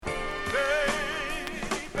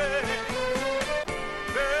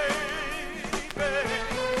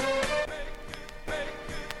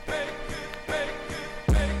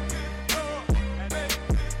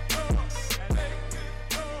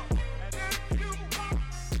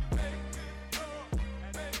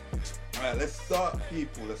Alright, let's start,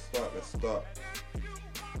 people. Let's start.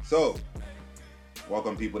 So,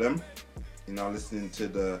 welcome, people, them. You're now listening to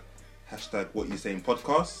the hashtag What You Saying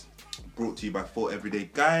podcast, brought to you by 4 everyday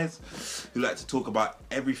guys who like to talk about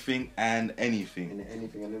everything and anything. And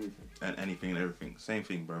anything and everything. And anything and everything. Same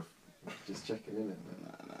thing, bruv. Just checking in it. Nah.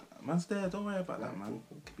 Man's there, don't worry about that, man.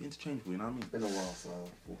 It could be interchangeable, you know what I mean? It's been a while, so I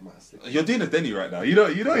thought I might slip. You're doing a Denny right now. You know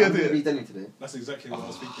you're I'm going to doing be it. Denny today. That's exactly what I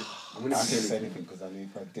was thinking. I'm going I to didn't be say Denny. anything because I knew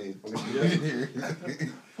if I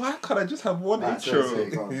did. Why can't I just have one Right, intro? sorry,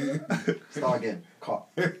 go on. Start again. Cut.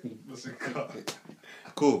 What's it cut?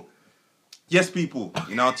 Cool. Yes, people.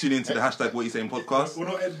 You now tune into the hashtag What You Saying podcast. We're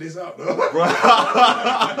not editing this out, though.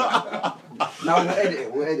 Now we'll edit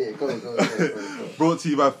it. We'll edit it. Go. Brought to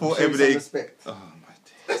you by 4 Show me some everyday. respect. Oh my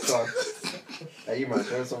days. So, hey, you man,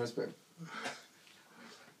 show me some respect.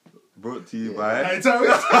 Brought to you Yeah. by Hey, tell me.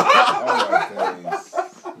 Oh my days.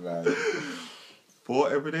 Man.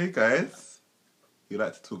 4 everyday guys who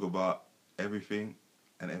like to talk about everything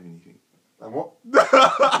and everything. And what? You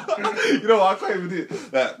know what? I can't even do it.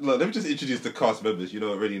 Like, look, let me just introduce the cast members. You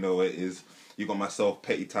already know what it is. You got myself,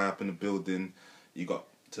 Petty Tie up in the building. You got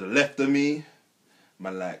to the left of me,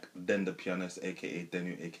 man, like Den the pianist, aka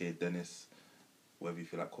Denu, aka Dennis, whatever you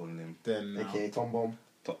feel like calling him. Then AKA Tom Bomb.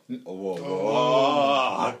 Whoa.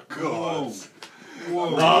 Oh, God. Whoa.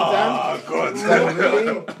 Oh, God.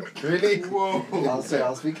 Really? Whoa. I was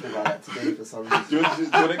speaking about that today for some reason. Do you want to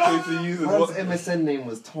use as Man's what? MSN name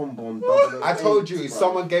was Tom Bomb. I told you,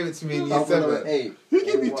 someone gave it to me in year 7. 008. Who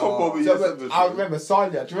gave me Tom Bomb in year So, 7? I remember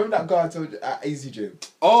Sanya. Do you remember that girl I told you at Easy Gym?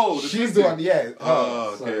 Oh, She's the one, yeah. her. Oh,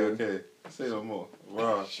 okay, Sorry. okay. Say no more.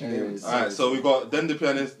 Wow. Anyways, Alright, so we got Den the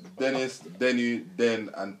pianist, Dennis, Denu, Den,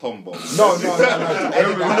 and Tom Bomb. No.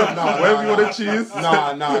 Whatever you want to choose. No.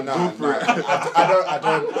 I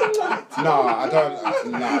don't.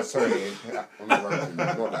 No, sorry. I'm not working.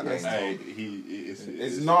 Not that name. Hey,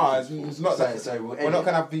 It's not that. Sorry, We're not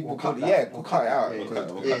gonna have people call it. Yeah, we'll cut it out. We'll cut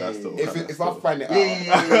that still. If I find it out,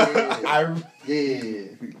 I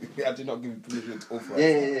do not give you permission to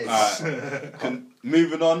authorize. Alright,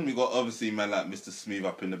 moving on, we got obviously man like Mr. Smooth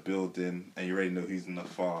up in the building, and you already know who's in the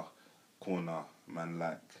far corner, man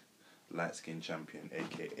like light skin champion,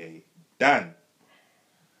 aka Dan.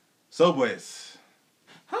 So boys,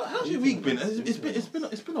 how's your week been? It's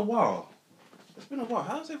been a while. It's been a while.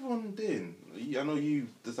 How's everyone doing? I know you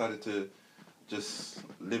decided to just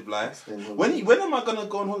live life. When am I gonna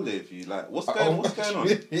go on holiday with you? Like, what's going on?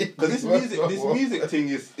 Because this music thing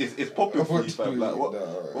is popping for you, fam. Like, what's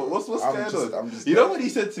going on? You know when he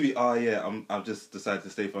said to me, "Oh yeah, I've just decided to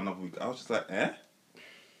stay for another week." I was just like, "Eh?"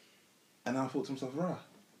 And I thought to myself, "Rah,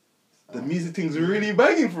 the music thing's really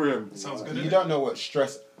banging for him." Sounds good. You don't know what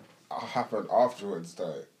stress happened afterwards,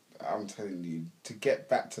 though. I'm telling you, to get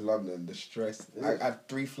back to London, the stress. I had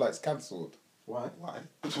 3 flights cancelled. Why? Why?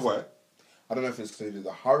 I don't know if it's because of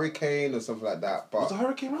the hurricane or something like that, but Was a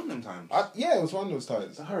hurricane around them times? yeah, it was one of those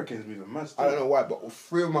times. The hurricane's moving mad. I don't know why, but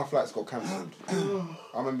 3 of my flights got cancelled.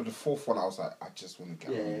 I remember the 4th one. I was like, I just want to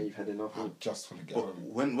get Yeah, home. you've had enough. I just want to get But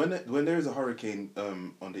home. when there is a hurricane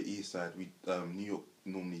on the east side, New York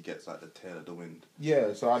normally gets like the tail of the wind.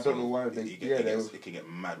 Yeah, so I don't know why they. It can get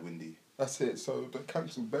mad windy. That's it. So they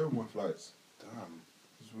cancelled bare of my flights. Damn.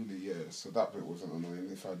 It was really So that bit wasn't annoying.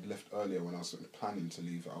 If I'd left earlier when I was planning to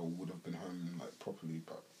leave, I would have been home like properly.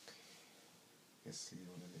 But yes, you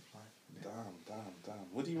want to live life. Damn.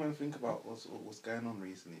 What do you man think about what's going on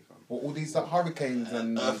recently, fam? Well, all these hurricanes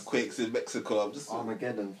and Earthquakes in Mexico. I'm just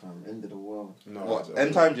Armageddon, fam. End of the world. No, what I don't-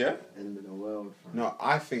 end times, yeah? End of the world, fam. No,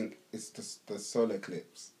 I think it's the solar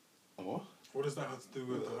eclipse. What? What does that have to do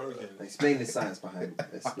with the hurricane? Explain the science behind it.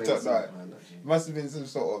 Explain the don't know. science behind that. G. It must have been some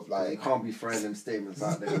sort of You like. can't be throwing them statements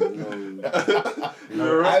out there.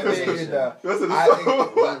 You're I right. mean, I think. Yeah,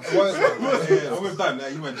 I'm with Dan. Now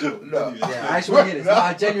you went Joe. No. Yeah, I actually want to hear this. No,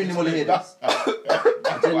 I genuinely want to hear this.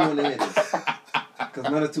 I genuinely want to hear this.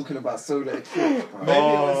 Because men are talking about solar eclipse. Maybe it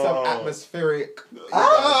was some atmospheric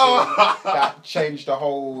that changed the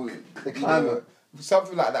whole The climate.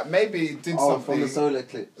 something like that. Maybe it did Oh, something. from the solar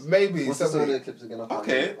eclipse. Maybe What's the something. solar eclipse again?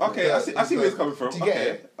 Okay. I see where it's coming from. Do you get Okay.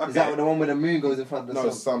 it? Okay. Is that the one where the moon goes in front of the No,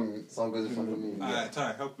 sun? Sun goes in front of the moon. Alright,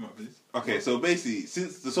 Ty, help him out, please. Okay, so basically,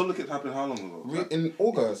 since the solar eclipse happened how long ago? In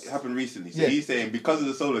August. It happened recently. So Yeah. he's saying because of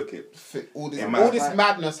the solar eclipse. All this, Yeah, all this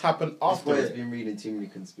madness happened This after boy's it. been reading too many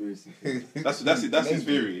conspiracy theories. That's his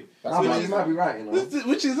theory. That's No, what but it you is. might be right, you know.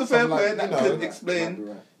 Which is a fair Some, like, point that you know, could like- Might explain. be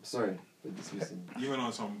right. Sorry for dismissing. You went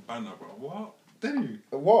on some banner, bro. What? Did you?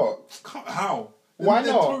 What? How? Why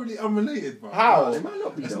They're not? totally unrelated, bro. How? No, they might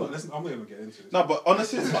not be Let's though. not, I'm not even get into this. No, but on a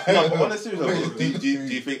serious note, do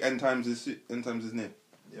you think end times is near?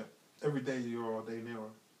 Yeah. Every day you're a day nearer.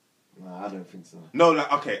 Nah, I don't think so. No,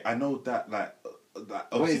 like okay, I know that like.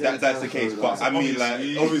 Obviously, that's the case, but I mean, like,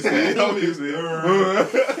 obviously,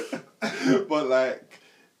 but like,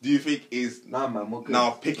 do you think is Nah, man, we're good.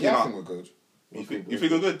 now picking Yeah, I up? think we're good. You think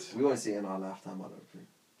we're good? We won't see it in our lifetime, I don't think.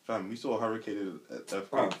 Fam, we saw a hurricane Bro,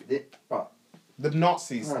 earthquake. The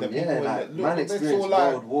Nazis, man, the people yeah, in like, the, man they experienced saw,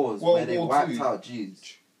 like, world wars World where they War wiped Two. out Jews.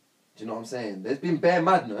 Do you know what I'm saying? There's been bare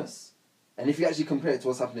madness, and if you actually compare it to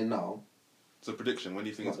what's happening now, It's a prediction. When do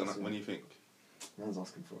you think it's gonna? When do you think? man's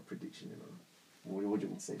asking for a prediction, you know. What do you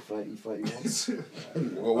want to say? 30,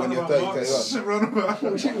 31? Well, when you're 30, Run about.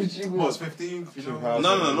 What you March want? 15th, you know?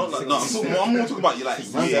 No, not like no. I'm more talking about you like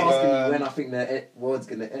Man's year. asking me when I think the world's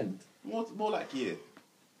going to end. More like year.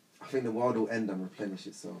 I think the world will end and replenish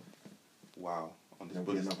itself. Wow. On this There'll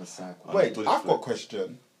be Buddhist. another cycle. On Wait, this Buddhist I've got a foot.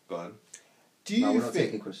 question. Go on. Do you No, we're not think...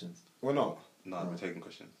 taking questions. We're not? No, we're taking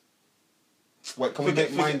questions. Wait, can we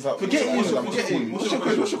make minds up? Forget What's him. your Forget him.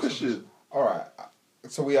 What's your question? Alright,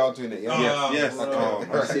 so we are doing it, yeah? Yes. right. Oh,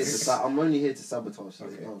 man. I'm only here to sabotage. So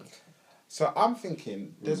Okay. oh. So I'm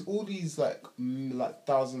thinking, there's all these like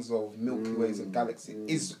thousands of Milky Ways and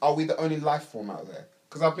galaxies. Are we the only life form out there?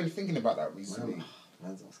 Because I've been thinking about that recently.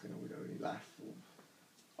 Man's asking, are we the only life form?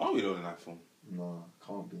 Are we doing that film? No,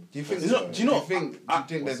 can't be. Do you think? Do you know- so? do you know- Do you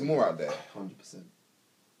think there's more out there? 100%.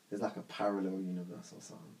 There's like a parallel universe or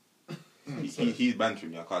something. He's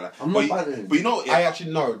bantering me. I can't lie. I'm But not you- bantering. But you know, I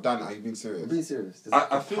actually know, Dan. Are you being serious? I'm being serious. There's I-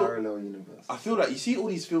 like I a feel- parallel universe. I feel like you see all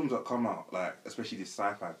these films that come out, like especially these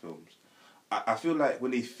sci-fi films. I feel like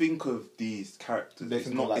when they think of these characters, They it's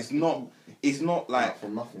think not, of, like, it's not like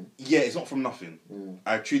from nothing. yeah, it's not from nothing. Yeah.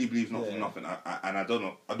 I truly believe it's not Yeah. from nothing. And I don't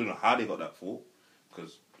know how they got that thought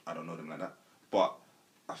because I don't know them like that. But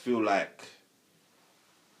I feel like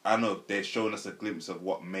I don't know they're showing us a glimpse of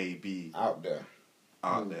what may be Out there.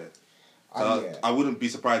 out there. So Yeah. I wouldn't be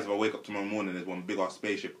surprised if I wake up tomorrow morning and there's one big ass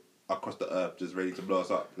spaceship across the earth just ready to blow us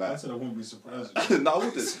up. I Like, said I won't be surprised. no, I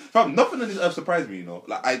wouldn't. Fam, nothing on this earth surprised me, you know.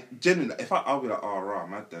 Like, I genuinely, I'll be like, oh, rah,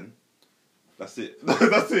 mad then. That's it.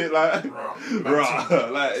 That's it, like, rah.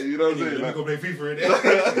 Like, you know what I'm saying? Let me Like, go play FIFA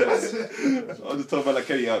in there. I'll just tell my like,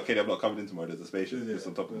 Kenny, I'm not coming in tomorrow. There's a spaceship just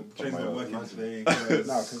on top of Train's my not own. working today. No,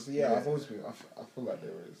 because I've always been. I feel like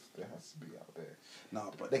there has to be out there. No,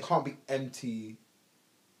 but They can't be empty.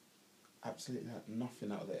 Absolutely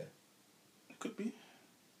nothing out there. it could be.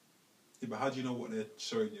 Yeah, but how do you know what they're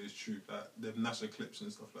showing you is true? Like, they've NASA clips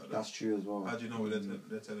and stuff like that. That's true as well. How do you know what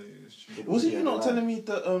they're telling you is true? Wasn't Yeah, you not right. telling me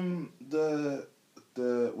that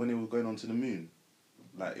the when they were going onto the moon,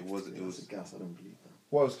 like it was It's a gas. I don't believe that.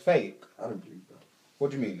 Well, it's fake. I don't believe that.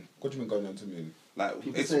 What do you mean? What do you mean going on to the moon? like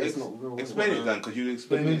People say it's not real. explain it, Dan, because you The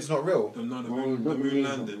explain moon's it. not real. No, the Bro, moon not really,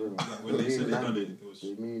 landed. not real. Like, when they said they done it, it was...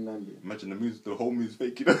 The moon landed. Imagine the whole moon's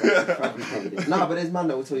fake, you know. Fabricated it. Nah, but there's man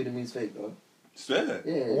that will tell you the moon's fake though. Swear.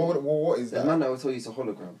 Yeah. What is There's that? man that will tell you it's a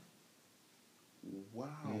hologram. Wow.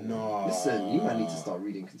 No. Listen, you might need to start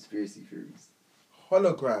reading conspiracy theories.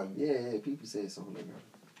 Hologram. Yeah, people say it's a hologram.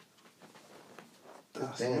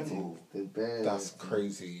 That's There's bare mental. things. There's bare. That's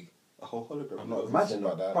crazy. A whole hologram. I'm not- Imagine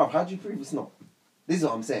about that. Bro, how do you prove it's not? This is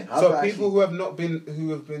what I'm saying. How So do I people who have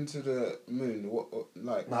been to the moon, what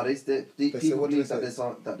like? Nah, they say- people what do believe they that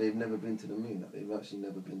say? that they've never been to the moon. That they've actually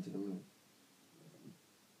never been to the moon.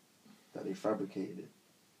 That they fabricated it.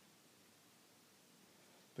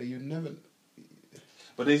 But you never.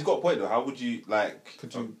 But he's got a point though. How would you like?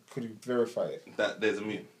 Could you verify it? that there's a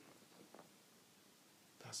moon?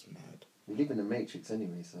 That's mad. We live in the Matrix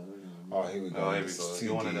anyway, so I don't know. Oh, here we go. Oh, here we This go. is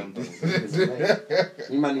You're one of them. too We live in the Matrix.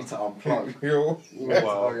 You might need to unplug. deep. Yo, You might need to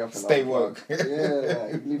Wow. hurry up and Stay unplug. woke. Yeah,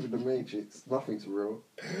 like, you live in the Matrix. Nothing's real.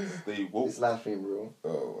 They woke. This life ain't real.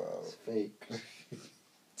 Oh wow. It's fake.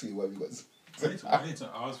 See what we got.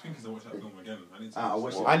 I was thinking to watch that film again. I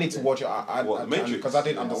watched it. I need to watch it. What, The Matrix? Because I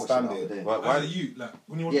didn't Yeah, I watched understand it the it. other day. Why? Why why you like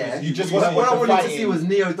when you watch Yeah. it? You just What wanna I wanted to fighting. see was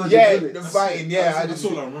Neo dodging Yeah, bullets. the fighting. Yeah, that's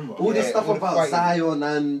all I remember. All this Yeah, stuff all the about fighting. Zion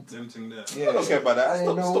and Them thing there. Yeah. I don't care about I that. don't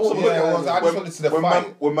Stop. know Stop. what- Stop. Yeah, it was- I just wanted to see the when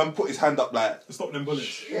fight. when man put his hand up like. Stop them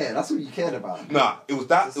bullets. yeah, that's what you cared about. Nah, it was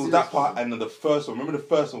that. It's It a was that serious part, film. and then the first one. Remember the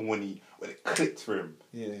first one when it clicked for him,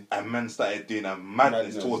 Yeah. and man started doing a madness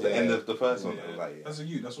Madness, towards the yeah. end of the first one. Yeah. I was like,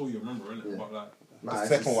 yeah. That's all you remember, innit? Yeah. But like, Nah, The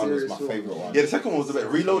it's a second one was serious my film. favourite one. Yeah, the second one was a bit.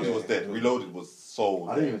 Reloaded Yeah. was dead. Reloaded was so. I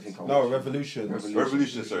don't dead. even think I No, watched it. Revolution.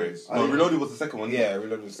 Revolution. Sorry, I no, didn't- Reloaded was the second one. Yeah,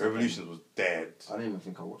 Revolution. was the second Revolution was dead. I don't even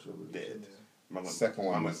think I watched Revolution. Dead. Man one. went, Second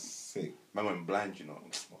one man was went, sick. man went blind. You know.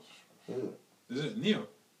 Yeah. is it Neo?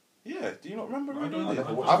 Yeah. Do you not remember? I don't Reloaded? know.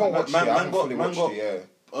 never watched I haven't watched Man- it. I man haven't got- fully man watched got- it.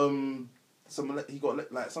 Yeah. He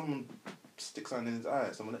got like someone sticks something in his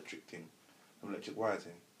eye, some electric thing, some electric wire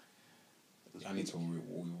thing. It was I need to.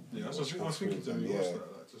 Yeah, that's what I was thinking to them. watch that,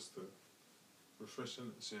 like, just to.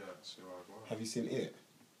 Refreshing. Yeah, see what I Have you seen it?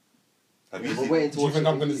 Have you We're seen? waiting to Do you watch think it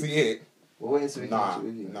I'm with going to you. see it? We're waiting so we can watch it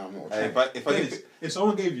with you. Nah, I'm not Hey, watching if I Dennis, get if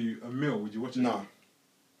someone gave you $1 million, would you watch it? No.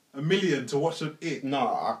 $1 million to watch it? No,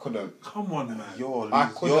 I couldn't. Come on, man. You're a I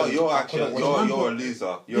loser. couldn't- You're I actually couldn't you're watch a it.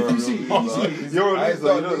 loser. If You're a you see- real if you loser. see- You're a I loser.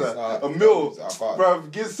 don't You know lose, that. I A can't mil, lose, I can't.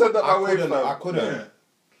 bruv. Send that I my way, couldn't. fam. I couldn't. Yeah.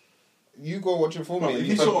 You go watch it for Bro, me. if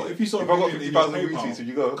you saw if $1 I got million in your 50,000 retweets, PayPal, would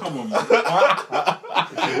you go? come on, man.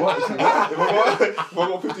 If you what? If I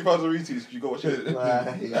got 50,000 retweets, would you go watch it?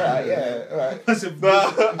 Alright, yeah, alright. I said,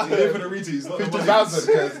 pay for the retweets, not the money. 50,000,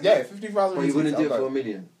 because, yeah, 50,000 But you wouldn't do it I'll for go. $1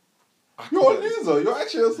 million. You're a loser. You're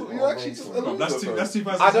actually just a Bro, loser. That's bro. that's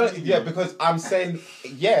 2000. I don't, yeah, because I'm saying,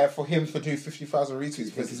 yeah, for him to do 50,000 retweets,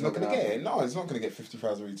 because he's not going to get it. No, he's not going to get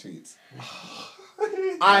 50,000 retweets.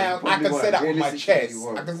 I Probably can won't. say that with my Realistically, chest. you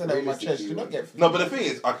won't. I can say that with my chest. Realistically, You you don't get 50. No, but the thing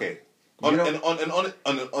is, okay. You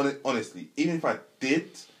know- Honestly, even if I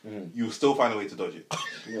did, you'll still find a way to dodge it.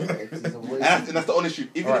 Yeah, it's a And waste. that's the honest truth.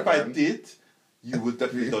 Even Alright, if I man. did, you would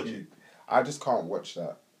definitely dodge it. I just can't watch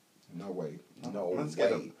that. No way. No Man's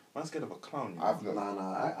scared way. man's scared of a clown. You know? I've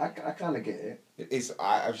not. I kind of get it. It's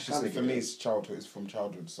I've just Kinda for get me it. it's childhood. It's from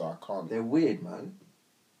childhood, so I can't. They're weird, man.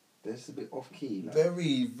 They're just a bit off key. Like.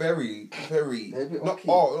 Very, very, very. They're a bit Not off-key.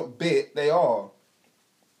 all, not bit. They are.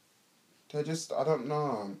 They're just. I don't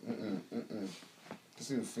know.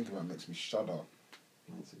 Just even thinking about it makes me shudder.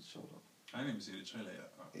 Shut up. I didn't even see the trailer yet.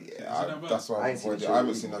 Is it Yeah, that bad? that's why I I ain't seen avoided the it. I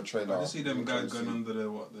haven't trailer seen no I trailer. just see them I'm guys trying to going see. under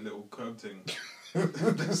the little curb thing.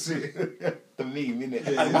 That's it. The meme, innit?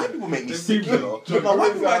 Yeah. And why people make me Them sick, you people- know? No, why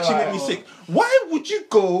people actually make me sick? Why would you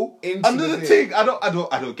go Into under the the thing. thing? I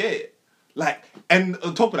don't get it. Like, and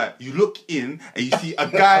on top of that, you look in and you see a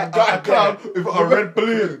guy, a clown with a red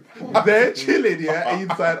balloon. They're chilling, yeah, and you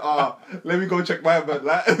decide, let me go check my man.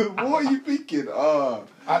 Like, what are you thinking?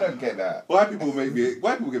 I don't get that. Why people get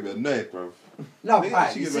me annoyed, bro? No, They but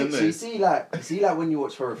actually you get me see, so you see like when you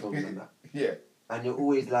watch horror films and that, Yeah. and you're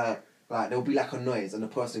always like there'll be like a noise and the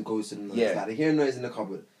person goes to the noise. Yeah. Like they hear a noise in the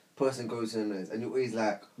cupboard, person goes to the noise, and you're always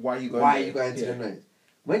like, Why are you going? why are there? you going to Yeah. the noise?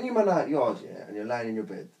 When you man are at yard, yeah, and you're lying in your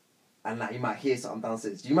bed, and like you might hear something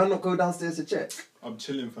downstairs, do you man not go downstairs to check? I'm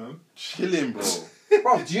chilling, fam. Chilling, bro.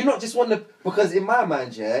 Bro, do you not just want to? Because in my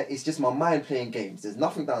mind, yeah, it's just my mind playing games. There's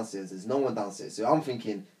nothing downstairs. There's no one downstairs. So I'm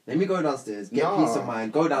thinking, let me go downstairs, get No. peace of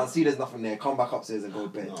mind, go down, see there's nothing there, come back upstairs and go to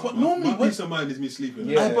bed. No. But normally, my when, peace of mind is me sleeping.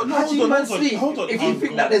 Yeah. but no, How do you man sleep hold on. if you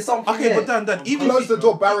think that there's something Okay, there? but Dan, even Close if the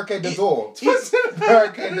door. Barricade the door.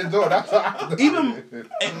 Barricade the door. That's what I do. even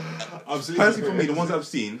I'm sleeping. personally for me, the ones I've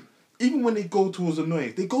seen, even when they go towards the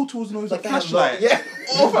noise, they go towards the noise with a Like that, flashlight. Yeah.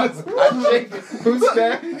 Who's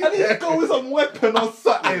there? And then go with some weapon or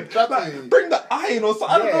something. Exactly. Like, bring the iron or something.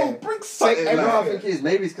 I don't Yeah. know. Bring something. You know Take what I Like, think is?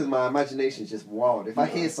 Maybe it's because my imagination is just wild. If I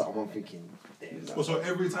hear something, I'm thinking, damn. Well, so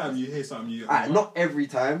every time you hear something, you Not every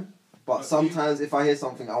time, but But sometimes if I hear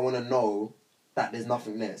something, I want to know that there's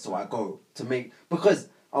nothing there. So I go to make, because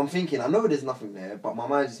I'm thinking, I know there's nothing there, but my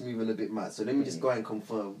mind's just moving a bit mad. So let me just go and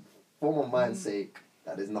confirm, for my mind's sake,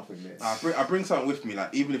 that there's nothing there. I bring something with me,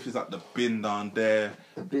 like even if it's like the bin down there.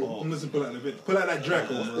 The bin. Oh. I'm just pull out the bit. Pull out that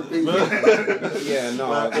Draco. The bin. Yeah, no.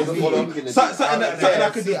 Like, There's a follow- thing gonna do. something Yeah, I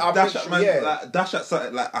could see, just I dash picture- at man, yeah. like dash at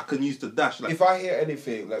something like I can use to dash. Like If I hear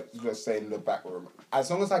anything, like let's say in the back room, as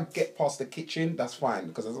long as I get past the kitchen, that's fine.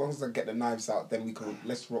 Because as long as I get the knives out, then we can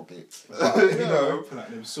let's rock it. But, you know, Pull out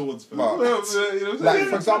them swords. Fam. But- you know what I'm like saying?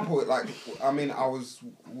 for example, like I mean, I was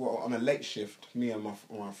on a late shift, me and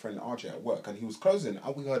my friend RJ at work, and he was closing,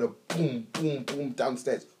 and we heard a boom, boom, boom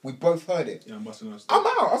downstairs. We both heard it. Yeah, I'm busting out. I'm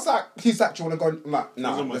out. I was like, he's like, do you want to go? I'm like, I was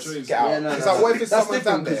nah, on my let's trains. get out. Yeah, no, It's no, like, what if it's that's someone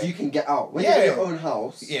different down there? because you can get out. When Yeah. you're in your own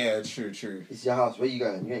house, Yeah, true. it's your house. Where you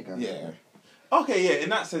going? You ain't going. Yeah. Okay, yeah. In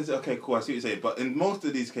that sense, okay, cool. I see what you're saying. But in most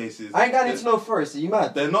of these cases, I ain't going into no forest. Are you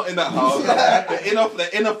mad? they're not in that house. they're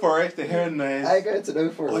in a forest. They're hearing noise. I ain't going to no Or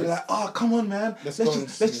they're forest. like, oh, come on, man. Let's Let's go and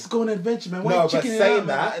just go on an adventure, man. Why No, you but chickening saying out,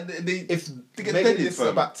 man? that, And they If get maybe deaded, this fam.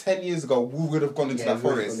 about 10 years ago, we would have gone into Yeah, that we've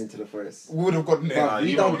gone forest. into the forest. We would have gone there. Nah,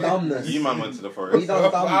 we done dumbness. You man went to the forest. We done I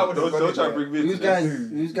dumbness. would've Don't, gone don't in try to there. bring me Who's into this. going?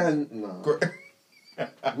 Who's going? No.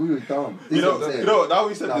 We were dumb. This You is know, what I'm saying. now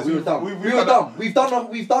we said Nah, this. we were dumb. we've We were had dumb.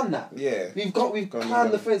 We've done that. Yeah. We've Gone climbed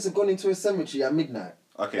the there. fence and gone into a cemetery at midnight.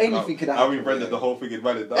 Okay, Anything could now happen. we've rendered the whole thing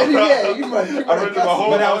invalid. Yeah, you man. I rendered my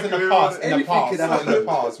whole But that house was in the invalid. past. In the Anything past. could In happen. the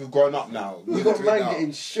past. We've grown up now. You got We're man now.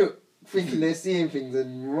 getting shook, thinking they're seeing things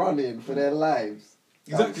and running for their lives.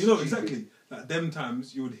 Exactly. You know, Stupid. exactly. Like them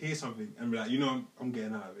times, you would hear something and be like, you know, I'm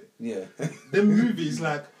getting out of it. Yeah. Them movies,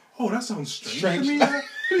 like, oh, that sounds strange. Strange.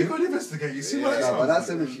 Let me go and investigate. You see what that No, sounds but that like?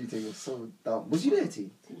 cemetery thing was so dumb. Was you there, T?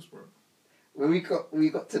 Of course, bro. When we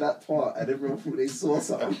got to that part and everyone thought they saw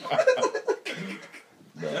something.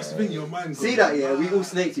 That's the thing, your mind. See that, yeah? We all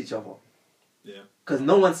snaked each other. Yeah. Because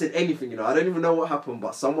no one said anything, you know. I don't even know what happened,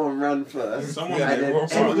 but someone ran first. Someone- and then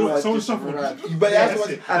someone everyone shuffled. ran. But Yeah, that's what,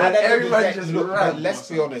 that's it. And at the end of the everyone day, just look, ran. but let's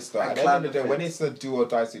be honest though, And at the end of the day, clapped when the it's a do or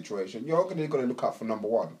die situation, you're gonna look out for number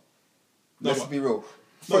one. No, Let's but- be real.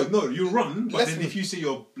 No, you run, but Let's then be- if you see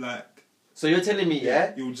your like, So you're telling me,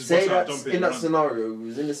 yeah? you'll just Say bust out, that jump in, in that run. scenario, we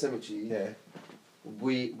was in the cemetery, Yeah,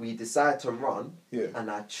 we decide to run, yeah. and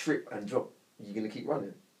I trip and drop. You're going to keep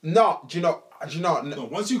running? No, do you know? No, no,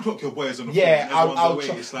 once you clock your boys on the Yeah, floor, and I'll everyone's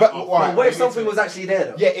try- away, it's like, but oh, why? But what if you something need was actually there,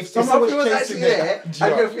 though? Yeah, if If someone something was was actually chasing there, it, do you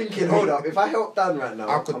and know- you're thinking, hold up, if I help Dan right now,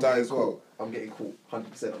 I could I'm die getting as well. caught. I'm getting caught.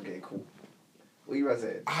 100% I'm getting caught. What you guys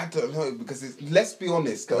saying? I don't know because it's. Let's be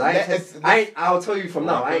honest. Though. Because I'll tell you from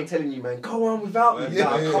now, I ain't telling you, man, go on without me. Yeah,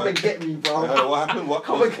 Nah, yeah, come yeah. and get me, bro. What happened? What?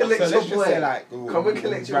 Come and collect So your let's just boy. say like, Come and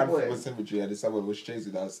collect your ran boy. from a cemetery and someone was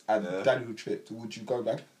chasing us and Yeah. Daniel tripped. Would you go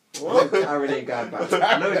back? What? Tyron ain't going back.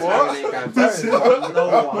 I know Tyron ain't going back for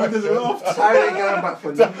no one. There's a laugh. Tyron ain't going back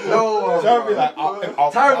for no one. Don't be bro. like,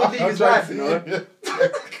 Tyron would leave his wife, you know.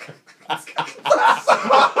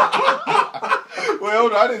 Wait,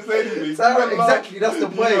 hold on, I didn't say anything. Tyron, exactly, that's the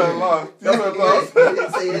point. You went last. You went Yeah, last. he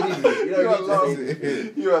didn't say anything. You You don't went need last. to say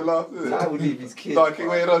anything. You went last, didn't Tyron it? would leave his kids. No, okay,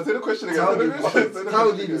 wait, no, say the question again. Tyron Say the would question, leave- say the Tyron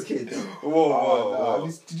would question leave his again. kids. Whoa, whoa, Oh,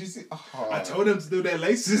 whoa. did you see? Oh, I told them to do their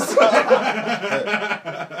laces. No,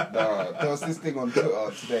 there was this thing on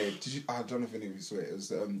Twitter today. Did you? I don't know if any of you saw it. It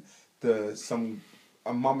was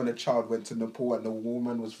a mum and a child went to Nepal and the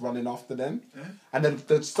woman was running after them, and then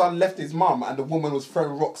the son left his mum and the woman was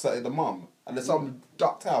throwing rocks at the mum and the son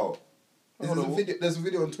ducked out. There's a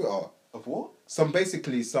video on Twitter. Of what? Some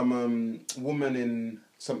woman in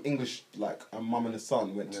some English like a mum and a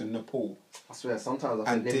son went to Nepal. I swear, sometimes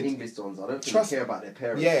I And think them did- English ones, I don't think Trust- they care about their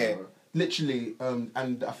parents. Yeah, bro. literally,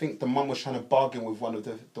 and I think the mum was trying to bargain with one of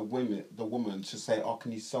the woman to say, "Oh,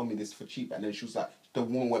 can you sell me this for cheap?" And then she was like, the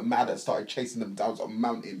woman went mad and started chasing them down a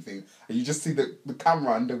mountain thing, and you just see the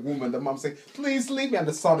camera and the mum saying, "Please leave me," and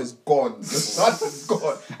the son is gone. The son is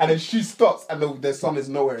gone, and then she stops, and the son is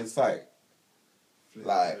nowhere in sight,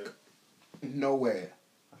 like nowhere.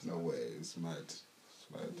 It's mad. It's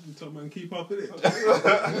mad. Top man, keep up with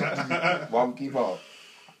it. Mum, keep up.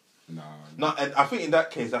 No, and I think in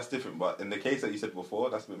that case that's different, but in the case that you said before,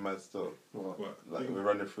 that's a bit mad still. What? Like we're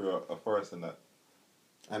running through a forest and that.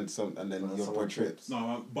 And then Well, your someone boy trips.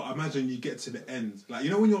 No, but imagine you get to the end. Like,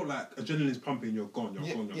 you know when you're like, adrenaline's pumping, you're gone.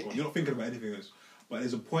 Yeah. You're not thinking about anything else. But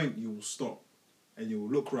there's a point you will stop and you will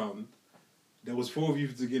look round. There was 4 of you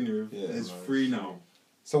to begin with. Yeah, There's no, 3 now.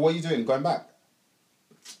 So what are you doing? Going back?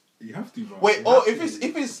 You have to, bro. Wait, You oh, have if to.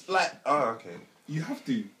 it's like, oh, okay. You have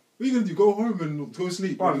to. What are you going to do? Go home and go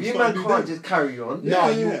sleep? Bro, and you start man a new can't day? just carry on. Yeah,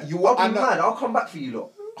 yeah. you I'll I be know- mad. I'll come back for you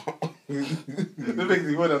lot. The makes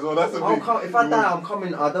me win as well. That's a I'll big. come, if I die, I'm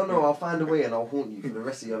coming. I don't know. I'll find a way and I'll haunt you for the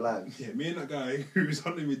rest of your life. Yeah, me and that guy who's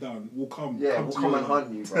hunting me down will come. Yeah, come we'll to come you and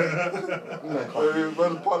hunt you, bro. You man can't.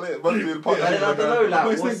 Where's Polly? Where's the Polly? But then I don't know, like,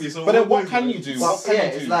 Boys what's- take me, so But then what boys can do you it. do? But What can yeah, you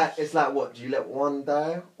it's do? like what? Do you let one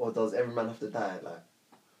die, or does every man have to die? Like,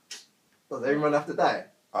 does every man have to die?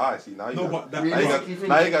 Ah, I see. Now you No, guys, but that. now, you Realistically guys,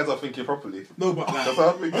 now you guys are thinking properly. No, but That's like,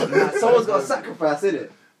 what I'm thinking. Like, someone's got to sacrifice, innit?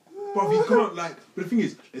 but you can't like. But the thing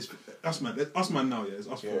is, it's us man. Us man now. Yeah, it's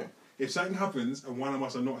us Yeah. four. If something happens and one of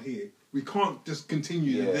us are not here, we can't just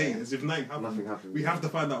continue the Yeah. day as if nothing happened. Nothing happened. We have to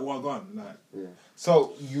find out what gone. Like, Yeah.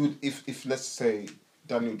 So you, if let's say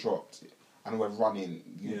Daniel dropped and we're running,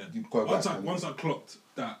 you'd go once back. I and- once I clocked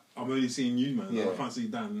that I'm only seeing you, man. Yeah. I can't see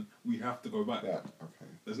Dan. We have to go back. Yeah. Okay.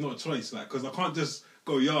 There's not a choice, like, because I can't just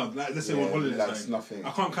go yard. Like, let's say we're on holiday. That's like, nothing.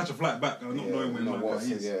 I can't catch a flight back. I'm not knowing where no, my guy what's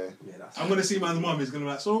it, is. yeah. Yeah, that's. I'm gonna see man's mum. He's gonna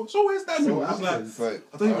be like, so where's Daniel? So I was like, happens. But,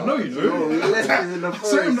 I don't even know, you Oh, we know. left us in the I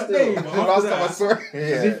saw him forest that day, still. but the after last time I that, saw it,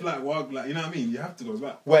 as yeah. if like, you know what I mean? You have to go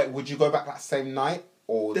back. Wait, would you go back that same night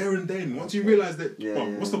or? There and then, once you realise that, Yeah, well,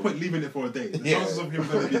 yeah, what's the point leaving it for a day? The Yeah. chances of him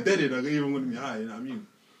going to be dead are even going to be high, you know what I mean?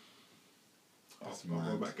 That's I'll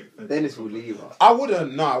go mad. back, get fed. Dennis will leave us. I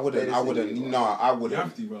wouldn't. No, I wouldn't. Dennis I will wouldn't. leave us. No, I You wouldn't.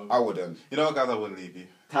 have to, bro. I wouldn't. You know what, guys? I wouldn't leave you.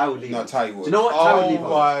 Ty will leave No, us. Ty Do would. you know what? Ty will leave my-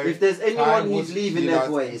 us. If there's Ty anyone would- who's leaving you their know,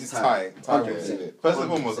 boy, it's it's Ty. Ty. Ty would 100%. leave it. First and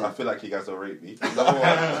foremost, 100%. I feel like you guys will rape me. Number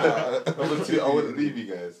one. Number two, I wouldn't leave you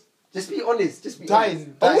guys. Just be honest. Just be Ty- honest.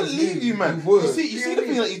 I wouldn't leave you, man. You would. You see the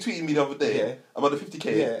thing that you tweeted me the other day Yeah. about the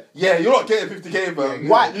 50k. Yeah. Yeah, you're not getting 50k, man.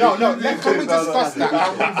 Why? No, no. You- Can we no, no, discuss no,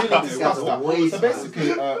 that? no. Can we really discuss Guys are that? waste, So man.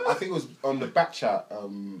 basically, I think it was on the Backchat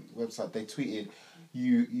website. They tweeted,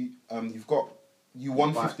 you've got you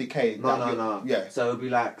won 50k. No. Yeah. So it'll be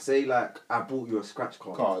like, say, like I bought you a scratch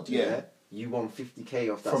card. Yeah. You won 50k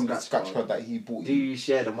off that From the scratch scratch card that he bought Do you. you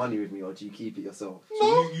share the money with me or do you keep it yourself?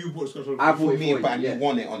 So you bought scratch on I For bought it me, for but you, you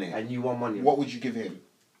won it on it. and you won money. What would you give him?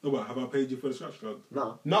 No, but have I paid you for the scratch card?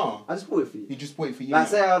 No. No, I just bought it for you. you just wait for you. Like,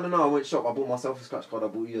 say, I don't know, I went shop, I bought myself a scratch card, I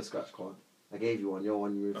bought you a scratch card. I gave you one, your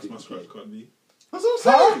one, you were That's my 50K. scratch card, B. That's what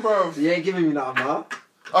I'm saying, bro. So you ain't giving me nothing, man.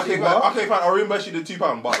 Okay, fine. I'll reimburse you the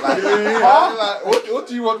 £2, but like, like what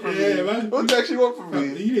do you want from Yeah, me? man. What do you actually want from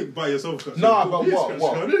me? You didn't buy yourself a scratch No, card. but You what? scratch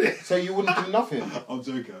What? card, didn't So you wouldn't do nothing. you? I'm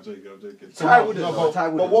joking. So Ty what- wouldn't, no, though, but, Ty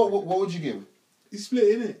but wouldn't. what would you give? You split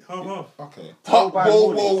it, innit? Half. Okay. Ty would buy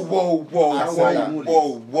Whoa, Morley's. whoa, Ty would buy you Morley's.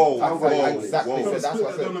 whoa, Ty would buy you Morley's. Exactly. whoa. So Bro, that's split what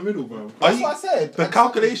I that said. down the middle, bro. That's what I said. The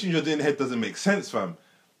calculation you're doing in your head doesn't make sense, fam.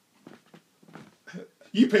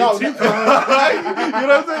 You paid No, £2. You know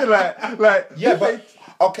what I'm saying? Like, Yeah, you but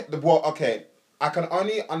pay- okay. Okay. I can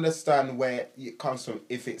only understand where it comes from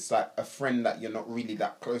if it's like a friend that you're not really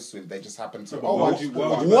that close with. They just happen to. No, but Oh, why why would you- why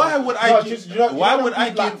would you- why would I? No, give, just- you know- why you know would I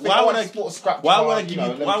people like give? think, Why oh, would I I? sport scratch Why would card, I give you know, you?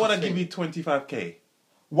 let me Why would I just give think. you 25k?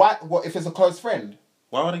 Why? What if it's a close friend?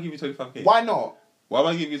 Why would I give you 25k? Why not? Why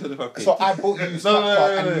would I give you 25k? So I bought you a scratch no,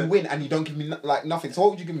 card no, and no. you win and you don't give me like nothing. So what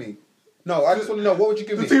would you give me? No, I just want to know what would you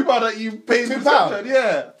give the me? £2 that you paid £2? for Snapchat,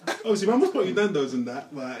 yeah. Obviously, man must put you Nando's in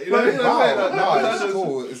that. Like, you Well, know, you know, No, it's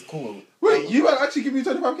cool. It's cool. Wait, you would actually give me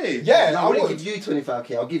 25k? Yeah, No, I I wouldn't would. give you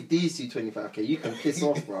 25k, I'll give these two 25k. You can piss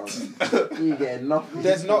off, bro. You getting nothing.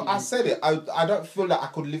 There's no. I said it. I don't feel like I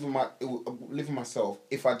could live with myself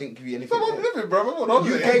if I didn't give you anything. I'm living, bro. I'm on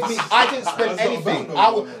You holiday. gave me. I didn't spend That's not anything. bad,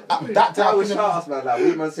 I would. though. That That was time. shout us, man. Like, what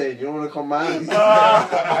you man saying? You don't want to come, man?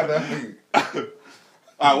 I don't think.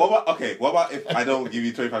 Alright, what about if I don't give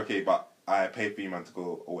you 25k but I pay for you man to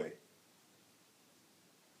go away?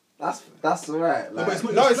 That's alright. No, Like, but it's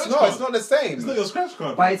not No, your it's scratch not. card. It's not the same. It's not your scratch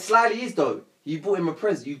card. but it slightly is though. You bought him a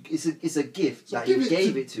present. It's a gift So that you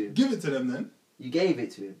gave to, it to him. Give it to them then. You gave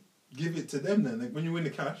it to him. Give it to them then. Like when you win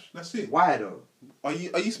the cash, that's it. Why though? Are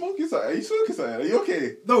you smoking something? Are you smoking something? Are you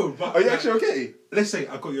okay? No, but Are you actually okay? let's say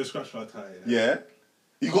I got you a scratch card tie. Yeah.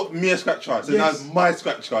 You got me a scratch card, so Yes. that's my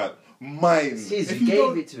scratch card. Mine. It's his. If You you gave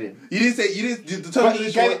don't- it to him. You didn't say the terms But and he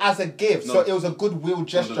conditions gave it was- as a gift, No. so it was a goodwill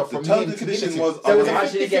gesture the from terms him and to give conditions it to was- him. So it was I a Why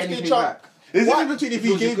should he get 50-50 anything chance. back? There's a What? difference between if It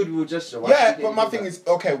you was a gave. goodwill gesture. Why should Yeah, he get but my anything thing back? is,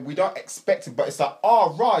 okay, we don't expect it, but it's like,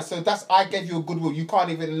 oh, right, so that's, I gave you a goodwill, you can't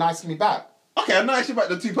even nice me back. Okay, I'm not actually about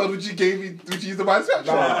the £2 which you gave me, which you used to buy a scratch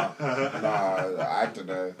card. Nah, I don't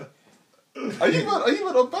know. Are you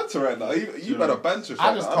mad on banter right now? Are you mad on banter?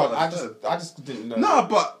 I just can't, understand. I just didn't know. Nah,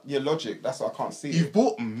 but Your logic, that's what I can't see. you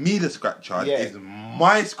bought me the scratch card. Yeah. It's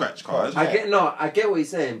my scratch card. Yeah. I get what he's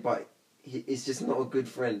saying, but it's just not a good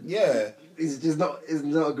friend. Yeah. It's just not. It's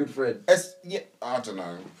not a good friend. It's, yeah, I don't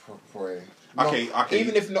know. Boy. Okay, okay.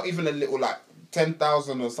 Even if not even a little, like,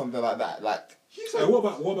 10,000 or something like that, like, Hey, what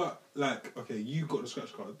about like okay, you got the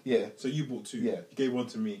scratch card. yeah, So you bought two. Yeah. You gave one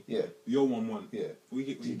to me. yeah, Your one. yeah. Will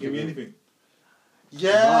you give give me him- anything?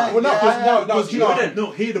 Yeah. Well, no, 'cause no, Because do you know- wouldn't.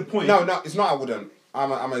 No, hear the point. No, it's not, I wouldn't.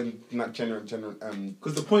 I'm a not generous,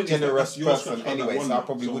 Because the point generous is that that's your person scratch card anyway, that so won I that,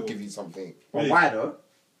 probably so- would give you something. But Really? why though?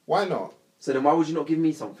 Why not? So then why would you not give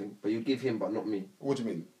me something, but you give him, but not me? What do you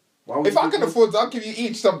mean? Why would If you I give can me- afford, I'll give you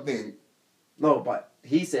each something. No, but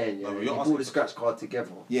he's saying No, yeah, but you you're bought asking the for- scratch card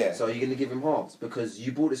together. Yeah. So you're gonna give him halves because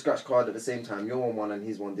you bought the scratch card at the same time. Your one and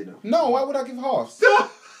his one didn't. No, why would I give halves?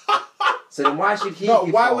 So then why should he? No,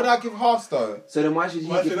 give why half? would I give halves though? So then why should he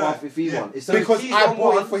Why give should half I? if he Yeah. won? So Because if he's I won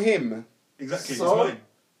bought one, it for him. Exactly. So- It's mine.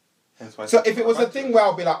 Hence why I So said if it was a banter. thing where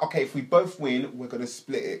I'll be like, okay, if we both win, we're gonna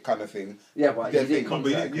split it, kind of thing. Yeah, but Yeah, he didn't come but to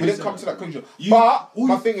you that. didn't- We you didn't come to that conclusion. You- But all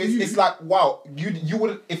my you- thing is, you- it's like, wow, you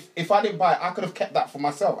would if I didn't buy it, I could have kept that for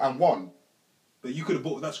myself and won. But you could have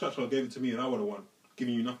bought that scratch card, gave it to me, and I would have won,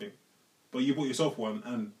 giving you nothing. But you bought yourself one,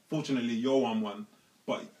 and fortunately your one won.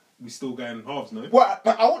 But we still going halves, no? What?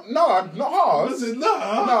 No, I'm not halves. Listen, No,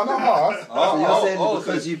 not halves. So you're saying oh,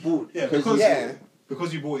 because so- you bought. Yeah, because because Yeah.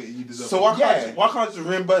 because you bought it, you deserve. So it. why can't Yeah. why can't I just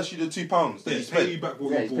reimburse you the £2 that Yeah, you pay you spent? back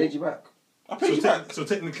what yeah, you he's bought. paid you back. I paid you back. So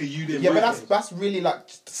technically you didn't. Yeah, but break it. that's really like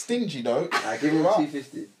stingy though. I give him Right.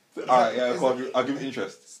 250. Alright, yeah, I'll give it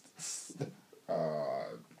interest.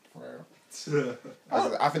 Bro.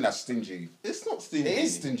 I think that's stingy. It's not stingy. It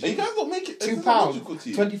is stingy. You guys don't make it. £2, it's logical to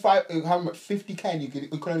you. 25, how much? 50k, and you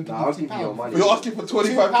could only give Nah, I'll you give you your £2. money. You're asking for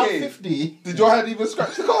 25k. £2.50. Did your hand even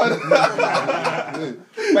scratch the card?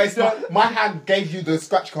 But it's not, my hand gave you the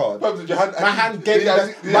scratch card. Did your hand My hand gave did you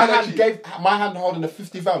did the, my hand actually- gave my hand holding the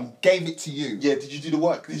 £50 gave it to you. Yeah, did you do the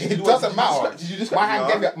work? Did you do It the work? doesn't matter. Did you just My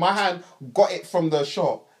hand gave it. My hand got it from the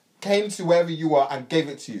shop, came to wherever you were, and gave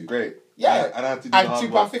it to you. Great. Yeah, And I had to do the and hard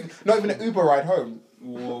 £2.50. work. Not even an Uber ride home.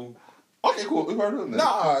 Well, Okay, cool. Uber Hill then. No.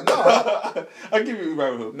 I'll give you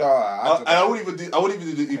Uber Hill. No, I wouldn't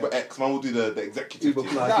even do the Uber X. Man, we'll do the executive Uber team.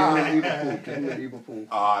 Pool. Nah. Give me an Uber Pool. Give me an Uber Pool.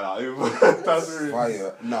 Ah, no, Uber. That's rude.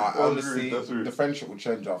 Fire. No, honestly, That's rude. the friendship will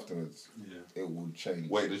change afterwards. Yeah. It will change.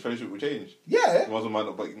 Wait, the friendship will change. Yeah. You might as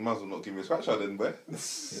well not give me a scratch out then, boy.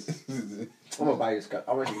 I'm gonna buy you a scratch.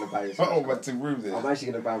 I'm actually gonna buy you a scratch Oh, card. but to room this. I'm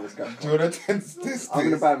actually gonna buy him a scratch Do you card. want to test this? I'm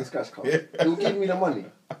gonna buy him a scratch card. Yeah. He'll give me the money.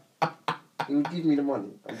 He'll give me the money.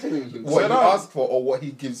 I'm telling you. What So you no. ask for or what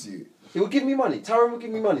he gives you? He'll give me money. Tyrone will give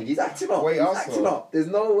me money. He's acting up. Wait, He's also- acting up. There's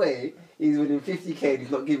no way he's winning 50k and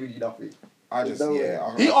he's not giving you nothing. I just, No.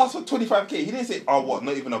 yeah. He asked for 25k. He didn't say, oh, what,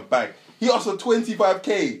 not even a bag. He asked for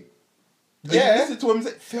 25k. Yeah. You listen to him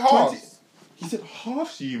say, Halves. He said,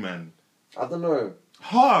 halves you, man. I don't know.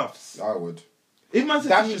 Halves. I would. If man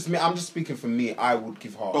said That's to me- just me. I'm just speaking for me. I would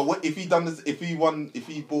give half. But what if he done this? If he won, if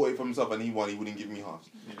he bought it for himself and he won, he wouldn't give me half.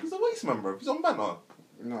 He's a waste man, bro. He's on banner.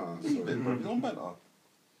 No. Leave sorry. it, bro. He's on banner.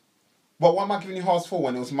 But what am I giving you halves for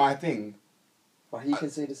when it was my thing? But he can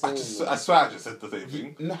say the same. I swear I just said the same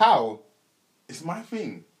thing. How? It's my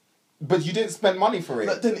thing. But you didn't spend money for it.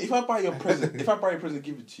 Like, then if I buy your present,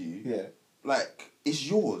 give it to you, Yeah. like it's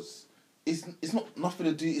yours. It's not nothing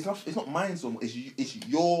to do. It's not mine. So much. It's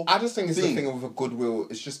your. I just think it's thing. the thing of a goodwill.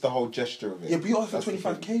 It's just the whole gesture of it. Yeah, but you asked for That's the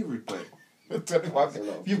 25k, rude boy. thing.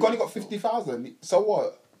 25K. You've only got 50,000. So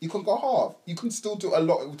what? You can go half. You can still do a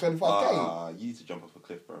lot with 25k. Ah, you need to jump off a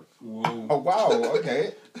cliff, bro. Whoa. Oh wow.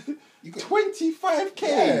 Okay. You could. 25k.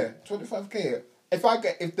 Yeah. 25k. If I'm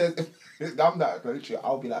that literally,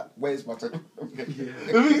 I'll be like, where's my 25k? The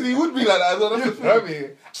thing is, he would be like that as well. That's the You know what I thing.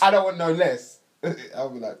 mean? I don't want no less. I'll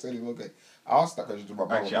be like, 25k. I asked that question to my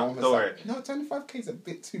mum. Actually, My mum was don't like, no, 25k is a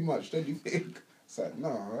bit too much, don't you think? It's like,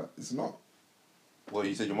 no, it's not. Well,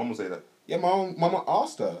 you said your mum will say that. Yeah, my mum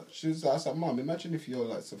asked her. She was like, I was like, Mum, imagine if you're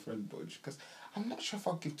like some friend, but because I'm not sure if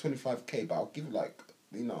I'll give 25k, but I'll give like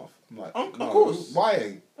enough. I'm like, Of no, course.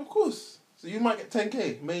 Why? Of course. So you might get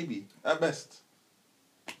 10k, maybe at best.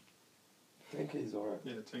 10k is alright.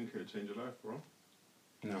 Yeah, 10k will change your life, bro.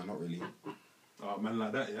 No, not really. Oh, man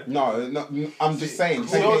like that, yeah? No, I'm just saying. You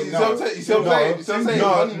see what I'm saying? You see what I'm saying? You see what I'm saying? No,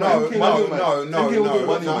 Money, no, man. no, Money, man. no, 10K will do no,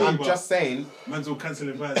 money no. for me, I'm but- just saying. Man's all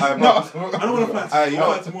cancelling flights. Aye, No, I don't want to fly. You I'll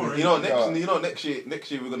know, fly tomorrow. you know, innit? next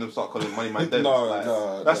year we're gonna start calling money man dents. No, like,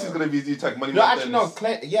 no, that's no. just gonna be his new tag, money No, man actually, no. dents.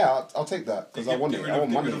 Claire, yeah, I'll take that because I want it. I want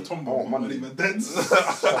money. Get rid of Tombo, I want money. man dents.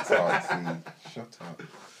 Shut up, T. Shut up.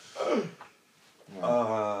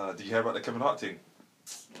 Did you hear about the Kevin Hart thing?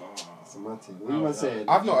 It's a mad thing. What am I saying?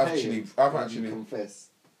 I've not Pay actually- it, I've and actually- you confess.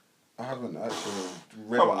 I haven't actually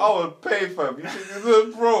read. Fam, I would pay, fam. You think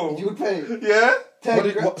it's a bro? You would pay Yeah? 10, What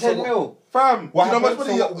did- what- 10 so what- mil. Fam, do you know how much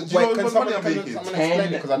money, happened? So what- do you know wait, how much money I'm making? someone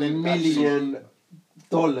explain it, 'cause I didn't $10 million.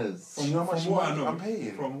 Do you know how much From what I money know, I'm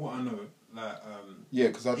paying? From what I know, like Yeah,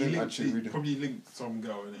 because I he didn't linked, actually he read it. probably linked some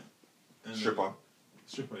girl in it. And Stripper.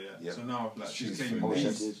 Stripper, yeah. Yeah. So now, like, she's She's claiming Oh, finesse. she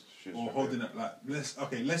this did. She's or stripper. holding it like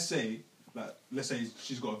let's say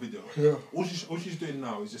she's got a video. Yeah. All she's doing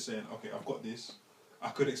now is just saying, okay, I've got this. I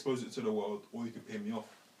could expose it to the world, or you could pay me off.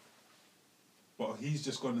 But he's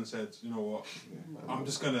just gone and said, you know what? I'm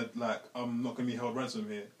just gonna I'm not gonna be held ransom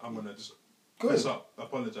here. I'm gonna just Good. fess up,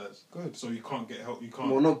 apologize. Good. So you can't get help. You can't.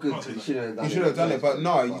 Well, not good. can't say You that. should have done You it. should have done it, but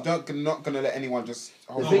no, you don't. You're not gonna let anyone just.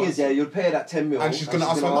 The hold thing on. is, yeah, you'll pay her that 10 mil. And she's gonna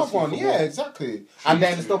ask for another one. Yeah, exactly. And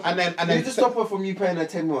then, You need to stop her from you paying her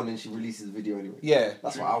 10 mil and then she releases the video anyway. Yeah.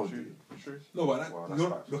 That's what I would do. True. No, but Wow, that's you're,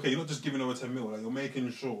 facts. okay, you're not just giving over 10 mil. Like, you're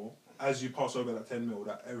making sure as you pass over that 10 mil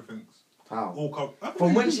that everything's How? all covered.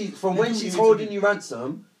 From when she's holding you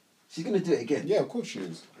ransom, she's gonna do it again. Yeah, of course she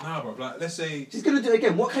is. Nah, bro. Like, let's say She's gonna do it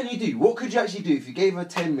again. What can you do? What could you actually do if you gave her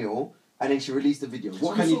 10 mil and then she released the video?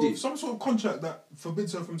 What can you do? Some sort of contract that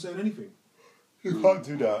forbids her from saying anything. You can't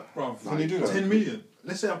do that. Bro, Can you do that? 10 million.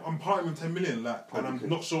 Let's say I'm parting with 10 million, like, and Probably I'm could.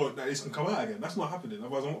 not sure that this can come out again. That's not happening.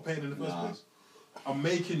 Otherwise, I'm not paying in the first Nah. place. I'm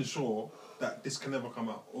making sure that this can never come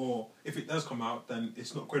out. Or if it does come out, then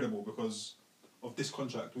it's not credible because of this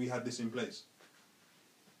contract. We had this in place.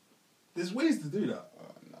 There's ways to do that.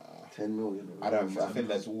 10 million. I don't. I think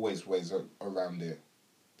there's always ways around it.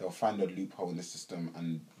 They'll find a loophole in the system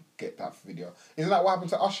and get that video. Isn't that what happened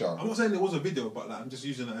to Usher? I'm not saying there was a video, but like, I'm just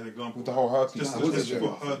using that as an example. With the whole herpes Just, thing. just Was it?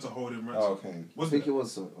 for her to hold him ransom. Oh, okay. I Wasn't think it? it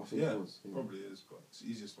was so. I think Yeah, it was. Yeah. probably is, but it's the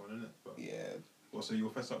easiest one, isn't it? But, Yeah. well, so you'll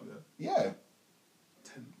fess up there. Yeah.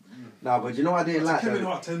 10. Nah, but do you know what I didn't So like Kevin though?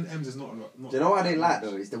 Hart, 10 M's is not a lot. Do you know what I didn't like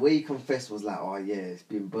though? Is the way he confessed was like, oh yeah, it's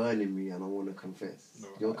been burning me and I want to confess. No,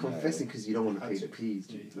 You're no. confessing because you don't want to Had pay to. the fees.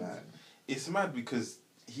 Yeah, dude. you had Like, to. It's mad because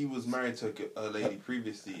he was married to a lady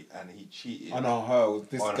previously and he cheated. I know her with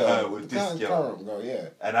this On girl. her with this girl. Current girl, yeah.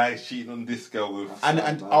 And I cheated on this girl with. And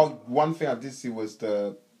Sad, man. one thing I did see was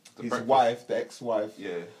the The his breakfast- wife, the ex-wife,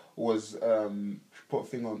 Yeah. was put a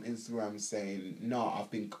thing on Instagram saying, "No,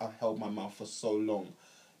 I've held my mouth for so long.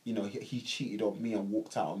 You know, he cheated on me and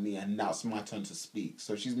walked out on me, and now it's my turn to speak."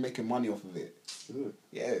 So she's making money off of it. Good.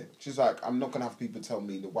 Yeah, she's like, "I'm not gonna have people tell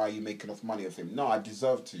me why are you making off money off him. No, I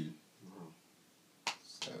deserve to."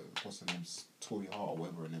 So what's her name? Tory Hart or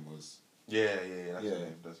whatever her name was. Yeah. That's the Yeah.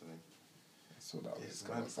 name. That's the name. So that Yeah, was, it's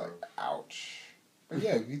I mad, was bro. like, ouch. But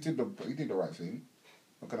yeah, he did the right thing.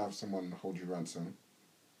 Not gonna have someone hold you ransom.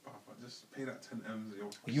 Bruv, I just pay that 10 M's. You-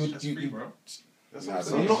 You're stress free, you- bro. That's Nah, what I'm so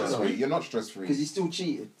saying. you're not Yeah. stress free. You're not stress free. Because he still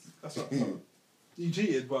cheated. That's what. You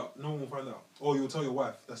cheated, but no one will find out. Or you'll tell your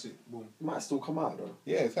wife. That's it. Boom. It might still come out though.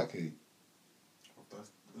 Yeah, exactly.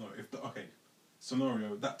 No, okay.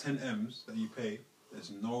 Scenario, that 10 M's that you pay,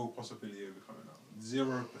 there's no possibility of it coming out.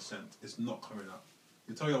 0%. It's not coming out.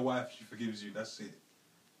 You tell your wife she forgives you, that's it.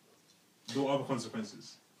 No other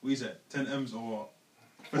consequences. What you said? 10 M's or...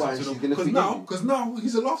 Why, she's gonna forgive you? Because now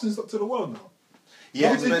he's a laughing stock to the world now.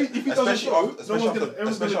 Yeah, If he doesn't especially go, after, no one's especially gonna-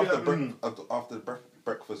 everyone's after, gonna be like, after the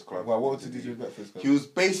Breakfast Club. Well, what did he do with breakfast? He was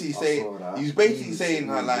basically I saying, saw that. he was basically He was saying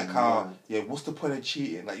really like how, mad. yeah, what's the point of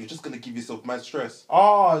cheating? Like you're just gonna give yourself mad stress.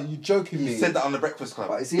 Oh, you joking He me? said that on the Breakfast Club.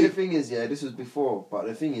 But you see, the thing is, yeah, this was before. But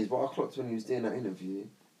the thing is, what I clocked when he was doing that interview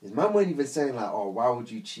is, man, weren't even saying like, "Oh, why would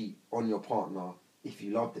you cheat on your partner if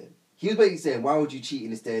you loved him?" He was basically saying, "Why would you cheat in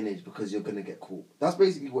this day and age? Because you're gonna get caught." That's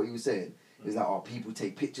basically what he was saying. Is like, "Oh, people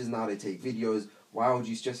take pictures now, they take videos. Why would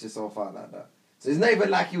you stress yourself out like that?" So it's not even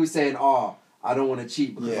like he was saying, "Oh, I don't want to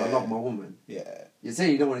cheat because I Yeah. love my woman." Yeah. You're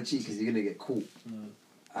saying you don't want to cheat because you're gonna get caught, Mm.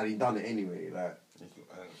 and he done it anyway. Like,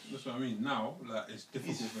 That's what I mean. Now, like, it's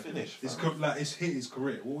difficult. He's for him. finished, It's fam. like it's hit his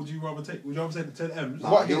career. What would you rather take? Would you rather take the 10 M's?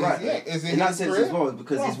 nah, What, you're is- right. yeah, is it in that his sense career? as well,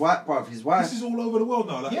 because Bruv. his wife, bruv, his wife. This is all over the world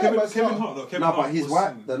now. Like Yeah, Kevin, but it's Kevin not- Hart. Look, Kevin No, Hart but his was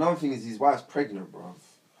wife. seen- The another thing is his wife's pregnant, bro.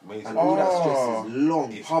 Amazing. And all that Oh. stress is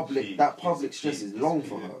long. It's Public, peak, that it's public stress peak, is it's long peak,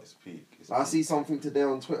 for her. It's peak. It's Like, I peak. see something today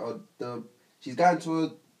on Twitter. She's going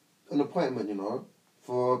to an appointment, you know,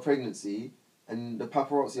 for pregnancy, and the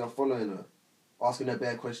paparazzi are following her, asking her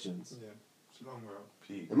bare questions. Yeah, it's long, bro.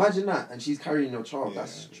 Peak. Imagine that, and she's carrying your child. Yeah.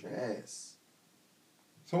 That's stress.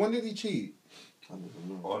 So when did he cheat? I don't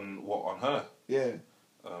know. On what? On her? Yeah.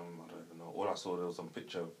 I don't even know. All I saw there was some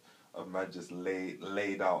picture of man just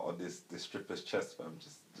laid out on this stripper's chest, fam.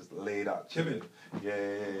 Just laid out. Kevin? Yeah.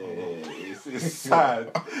 It's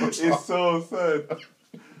sad. It's so sad.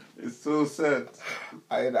 It's so sad.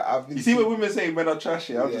 I've been You see when women say men are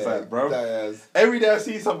trashy, I'm just like, bro. that is- Every day I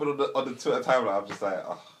see something on the Twitter timeline, I'm just like,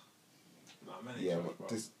 oh. Nah, man, ain't Yeah, trash, but bro.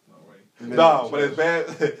 this- No way. No, but there's bare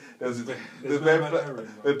There's there's bare bare man black errors,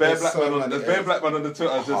 man. there's bare There's black so man on many there's bare errors. black man on the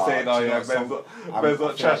Twitter just Ah, saying, do oh you know yeah, some- men's I not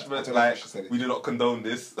feel trash, I but don't know like if she said it. we do not condone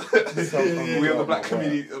this. Some We of in the them black are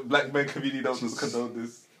community, black men community don't She's- condone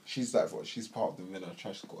this. She's like what? She's part of the men are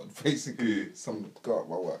trash squad. Basically, Who? some girl at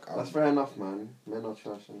my work. That's fair enough, man. Men are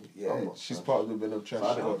trash. And Yeah, I'm not she's trash. part of the men are trash So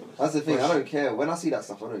I squad. don't- That's the thing. But I she- don't care. When I see that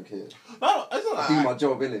stuff, I don't care. No, it's not I do like my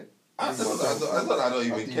job, innit? I don't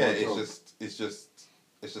even do care. my job.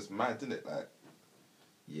 It's just mad, isn't it? Like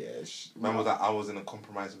Yeah, man was like, I was in a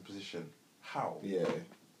compromising position. How? yeah.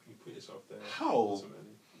 You put yourself there. How? Ultimately.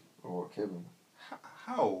 Oh, Kevin.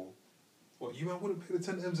 How? What, you man wouldn't pay the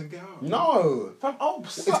 10 M's and get out? No, Fam,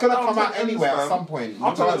 it's gonna come out anyway at some point.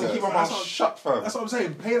 I'm telling you to Regardless. keep my That's mouth what- shut, fam. That's what I'm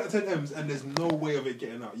saying. Pay that 10 M's and there's no way of it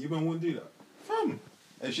getting out. You man wouldn't do that. Fam.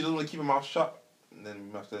 And if she doesn't want to keep her mouth shut, then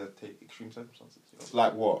we have to take extreme circumstances. You know?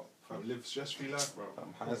 Like what? Fam, live stress-free life, bro.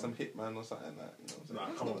 Hire some hitman or something like you know Nah,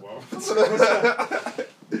 what come on, bro.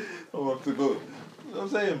 I'm have to go. You know what I'm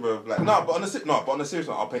saying, bro? Like, no, but on the serious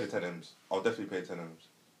one, I'll pay the 10 M's. I'll definitely pay 10 M's.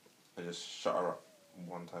 And just shut her up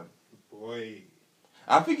one time. Boy.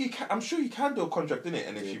 I think you can. I'm sure you can do a contract in it,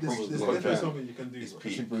 and if she There's breaches the definitely contract, something you can do. it's bro.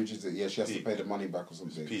 peak. If she breaches it, yeah, she has Peak. to pay the money back or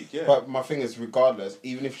something. peak, yeah. But my thing is, regardless,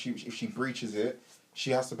 even if she breaches it,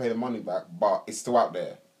 she has to pay the money back. But it's still out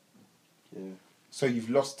there. Yeah. So you've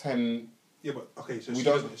lost 10. Yeah, but okay, so We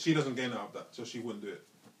she doesn't gain out of that, so she wouldn't do it.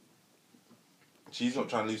 She's not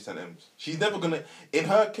trying to lose 10 M's. She's never gonna. In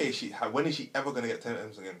her case, when is she ever gonna get 10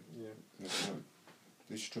 M's again? Yeah.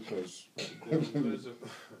 These strippers.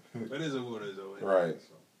 There's a water though. Right.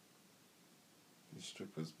 These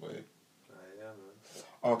strippers, boy. Yeah,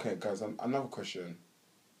 man. Okay, guys, another question.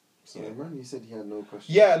 So, man, you said he had no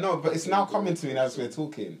question. Yeah, no, but it's now coming to me as we're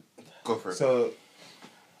talking. Go for it. So,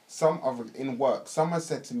 in work, someone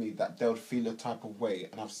said to me that they would feel a type of way,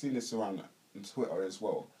 and I've seen this around on Twitter as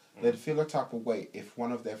well. They'd feel a type of way if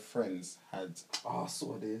one of their friends had, Oh, I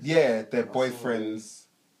saw this. their saw boyfriend's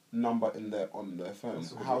number on their phone. I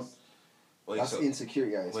saw How? this. Wait, That's so-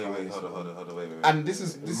 insecurity at its wait, finest, hold man. on, wait. And this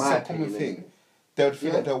is In my a common opinion, thing. anyway. They would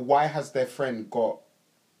feel Yeah. like, why has their friend got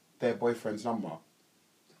their boyfriend's number.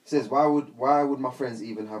 Says, why would my friends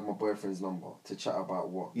even have my boyfriend's number to chat about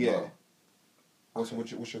what? Yeah. No. What's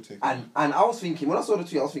your take? And I was thinking, when I saw the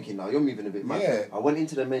tweet, I was thinking, now you're moving a bit mad. Yeah. I went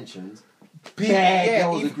into the mentions. Yeah,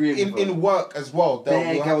 girls agreeing with her. in work as well.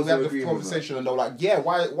 Bare We'll girls have are the agreeing with conversation and they're like, yeah,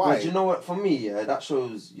 why? But do you know what? For me, yeah, that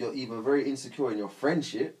shows you're either very insecure in your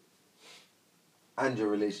friendship and your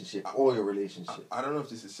relationship, or your relationship. I don't know if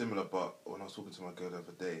this is similar, but when I was talking to my girl the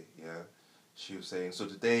other day, yeah, she was saying, so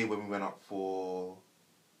the day when we went up for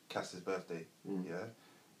Cass's birthday, yeah,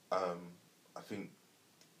 I think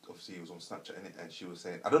obviously it was on Snapchat innit? And she was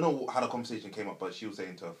saying, I don't know how the conversation came up, but she was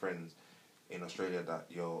saying to her friends in Australia that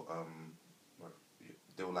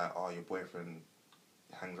they were like, oh, your boyfriend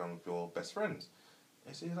hangs around with your best friends.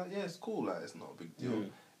 And she's like, yeah, it's cool, like it's not a big deal.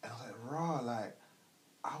 And I was like, rah, like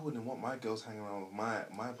I wouldn't want my girls hanging around with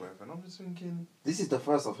my boyfriend. I'm just thinking, This is the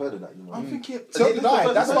first I've heard of that, you know. I'm thinking, So did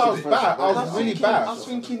I. That's why I was First- bad. I was first- really first- bad. I was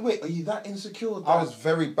thinking, wait, are you that insecure? That I was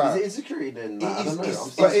very Is bad. it insecurity then? Like, I It don't know. is- I'm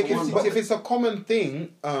it's- But saying if someone- it's a common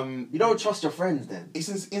thing, you don't trust your friends then. It's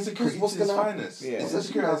insecurity What's at its gonna happen? finest. Yeah. It's What's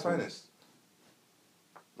insecurity at its gonna finest.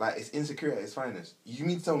 Like, it's insecurity at its finest. You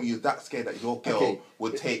mean to tell me you're that scared that your girl Okay,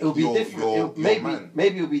 would take it'll be your different. your man?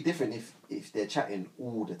 Maybe it'll be different if they're chatting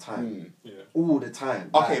all the time. Yeah. All the time.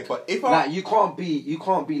 Okay, Like- but if I... like you can't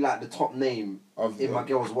be like the top name in my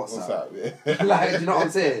girl's WhatsApp. Like, you know what I'm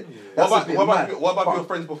saying? Yeah. That's what a bit about, mad. what about But your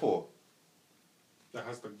friends before? That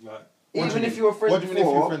has to like. even if you were friends What do you mean if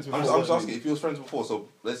you're before, friends I'm before? just asking, if you was friends before, so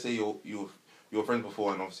let's say you're friends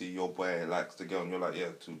before and obviously your boy likes the girl and you're like, yeah,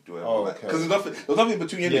 to do it. Oh, Like, okay. because there's nothing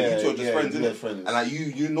between you and you two are just friends, yeah, innit? friends. And like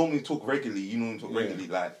you normally talk regularly, Yeah.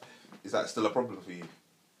 like, is that still a problem for you?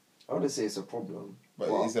 I wouldn't say it's a problem. But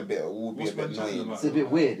it's a bit. It will be What's a bit mentioned naive. about- It's a bit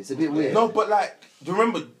weird. It's a bit weird. No, but like, do you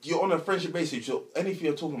remember you're on a friendship basis. So anything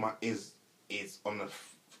you're talking about is on a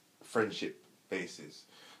friendship basis.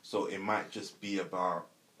 So it might just be about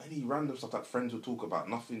any random stuff that friends will talk about.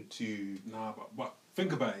 Nothing too. Nah, but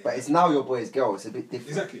think about it. But it's now your boy's girl. It's a bit different.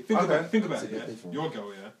 Exactly. Think Okay. about it. Think about It's it. a bit Yeah. different. Your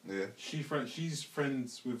girl, yeah. Yeah, She's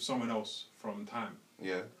friends with someone else from time,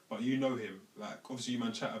 yeah. but you know him. Like obviously, you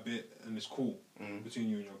man chat a bit, and it's cool Mm. between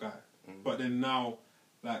you and your guy. Mm. But then now,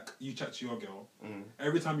 like you chat to your girl. Mm.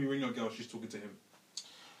 Every time you ring your girl, she's talking to him.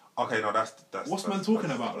 Okay, no, that's What's that's, man talking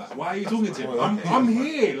that's- about? Like, that's- why are you that's talking to fine. him? Okay. I'm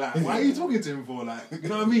here. Like, why are you talking to him for? Like, you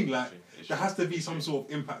know what I mean? Like, there has to be some sort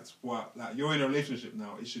of impact. Where, like, you're in a relationship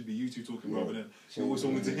now. It should be you two talking rather than you're always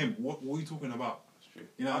talking to him. What are you talking about? That's true.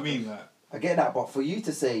 You know what I mean? Like, I get that, but for you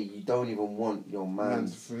to say you don't even want your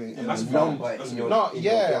man's Man's that's number fine. That's in your No, in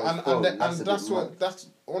your yeah, girl's and phone, and a that's bit what mad. that's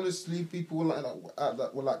honestly people were like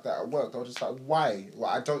that were like that at work. They were just like, why?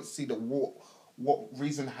 Like, I don't see what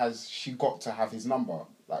reason has she got to have his number?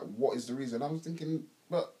 Like, what is the reason? I was thinking,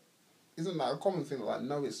 but isn't that a common thing? Like,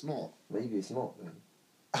 no, it's not. Maybe it's not. Then.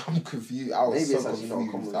 I'm confused. I was Maybe it's so actually not a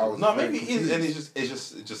confused. common I was No, very maybe it is, confused.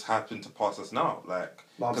 and it just happened to pass us now. Like,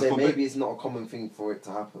 But I'm 'cause saying for maybe it's not a common thing for it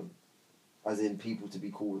to happen, as in people to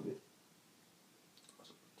be cool with it.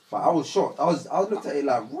 But I was shocked. I looked at it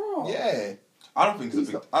like, raw. Yeah. I don't think it's He's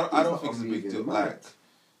a big. not- I he's don't not think it's a big unbelieving, deal. man.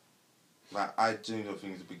 Like I genuinely don't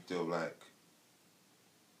think it's a big deal. Like,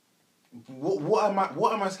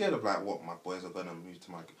 what am I scared of? Like, what my boys are gonna move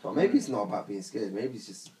to my. But maybe it's not about being scared. Maybe it's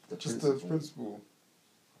just the Just principle. the principle.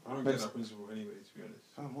 I don't get that principle anyway. To be honest.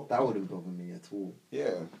 Fam, what- That wouldn't bother me at all.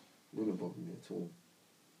 Yeah. Wouldn't bother me at all.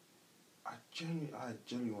 I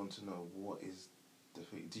genuinely want to know what is the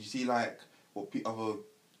thing. Did you see like what other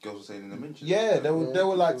girls were saying in the mentions? Yeah, they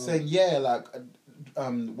were like Yeah. saying, yeah, like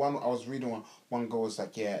one I was reading one girl was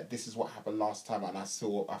like, yeah, this is what happened last time, and I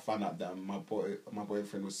found out that my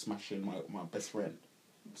boyfriend was smashing my best friend,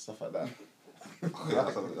 stuff like that. Okay,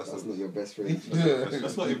 That's not your best friend.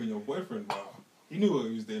 That's not even your boyfriend, bro. You knew what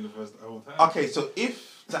he was doing the whole time. Okay, so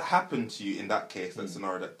if that happened to you in that case, that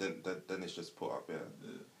scenario, then it's just put up. Yeah,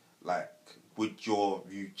 like would your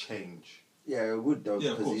view change? Yeah, it would though,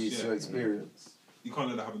 Yeah, of because course, it's yeah. your experience. You can't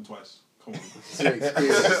let that happen twice. Come on. It's your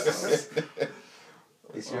experience.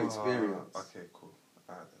 It's your Ah, experience. Okay, cool.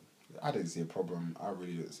 Alright then. I didn't see a problem. I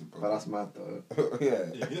really didn't see a But problem. that's mad though.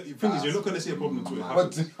 Yeah, the thing is, you're not going to see a problem until it What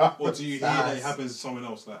happens. do- Or do you hear that it happens to someone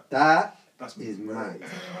else? Like, That that's is very- mad.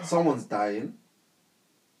 Someone's dying.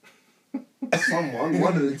 Someone,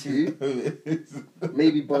 one of the two,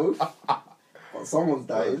 maybe both. But someone's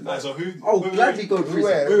dying. Like, so who? I'll wait, gladly wait, go prison.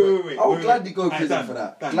 wait. I'll wait. gladly go Hey, prison Dan, for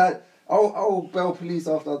that. Dan. I'll bail police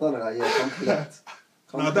after I've done it. Like, yeah, come collect.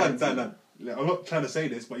 Come No, collect Dan. it. Like, I'm not trying to say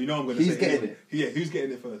this, but you know I'm going to say Who's getting anyway. it? Yeah, who's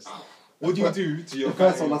getting it first? What do you do to your The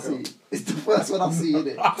first guy? one I see. It's the first one I see,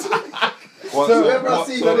 innit? What, So whoever I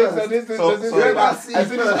see first. Whoever I see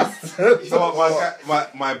first. So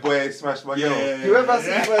my boy smashed my girl. Whoever I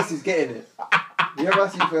see first is getting it. Whoever I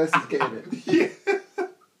see first is getting it.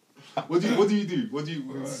 What do you do? What do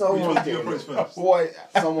you? Someone's Which one do you getting approach it. first? Boy,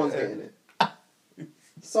 Someone's getting it.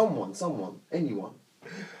 Someone, anyone.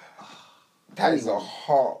 that is a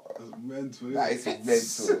hard. That's mental. That is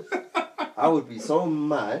mental. I would be so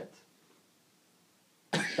mad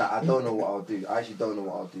that I don't know what I'll do. I actually don't know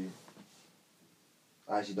what I'll do.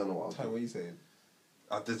 Ty, what are you saying?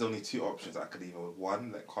 There's only two options. I could either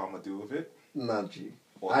one, let karma deal with it. Nah, G.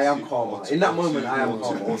 Or I am two- karma. or In that or moment, I am or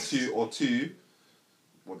karma. Or two.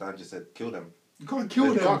 What Dan just said, kill them. You can't kill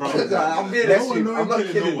You them, can't bro. kill them. I'm being No honest one- with you. no I'm one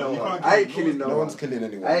not killing no You one. can't I ain't kill killing No no one's one. killing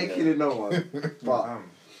anyone. I ain't yeah. killing no one. But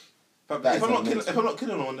But That if is I'm not not killing, mental. if I'm not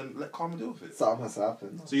killing no one, then let karma deal with it. something has to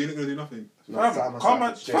happen. So you're not gonna do nothing. No, something Fam, has to karma,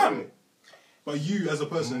 happen straight fam. away. But you as a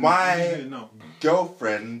person, My- what are you doing now?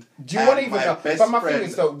 Girlfriend. Do you want to and even my know? best But my thing friend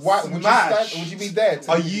is that why would you smashed. stand? Would you be there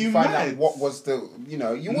to Are you find mad? out what was the? You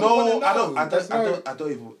know, you wouldn't No, want to know. I don't. I There's don't. no-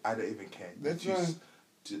 I don't even care. There's You no-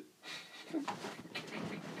 just-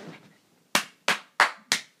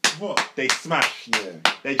 What? They smash. Yeah.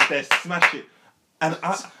 They smash it, and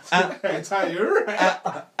Ty, you're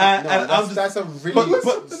right. and No, I'm just. that's a really.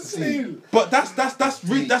 But that's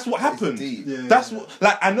really, that's what happened. deep. Yeah. That's what,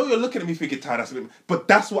 like, I know you're looking at me thinking, Ty, that's a bit, but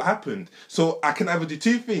that's what happened. So I can either do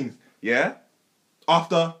two things, yeah.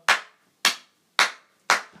 After,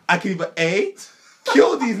 I can either A,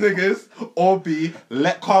 kill these niggas, or B,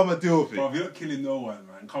 let karma deal with Bro, it. you're not killing no one,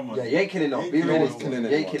 man. Come on. Yeah, you ain't killing no one. You Be ain't killing realistic. no You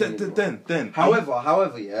one. ain't killing anyone. Then,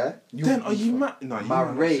 However, yeah, then are you mad? No, my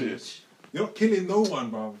not rage. serious. You're not killing no one,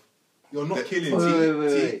 bro. You're not killing.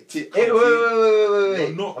 Wait. T- Hey, wait.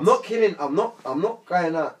 You're not. I'm not killing. I'm not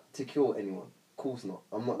going out to kill anyone. Of course not.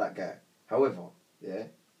 I'm not that guy. However, yeah,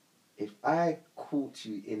 if I caught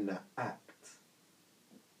you in the act,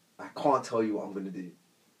 I can't tell you what I'm gonna do.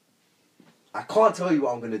 I can't tell you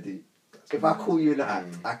what I'm gonna do. If I call you in the act,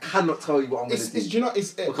 I cannot tell you what I'm gonna It's, do. do you know?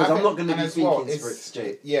 It's Because I I'm not think- gonna and be as well, thinking it's-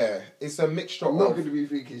 straight. Yeah, it's a mixture I'm not of gonna be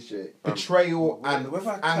thinking straight. betrayal and whether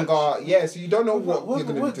I catch- anger. Yeah, so you don't know what you're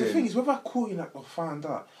gonna be The thing doing. is, whether I call you like or find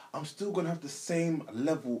out, I'm still gonna have the same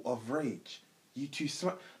level of rage. You two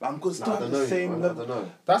smack. Like, I'm gonna still I have don't the know. same I level. don't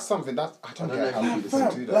know. That's something that I don't I don't get know how if people you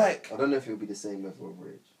can fam, do that. like, I don't know if it'll be the same level of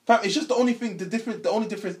rage. fam, it's just the only thing. The only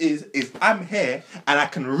difference is I'm here and I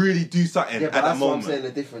can really do something Yeah, at but that that's what I'm moment. saying.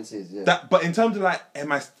 The difference is, yeah. But in terms of like,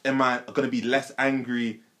 am I gonna be less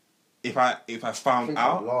angry if I I found think I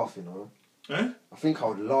would out? laugh, you know. Eh? I think I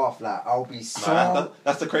would laugh. Like I'll be so.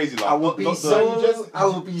 That's the crazy laugh. I would be Not the- so. I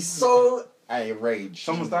would be so. I rage.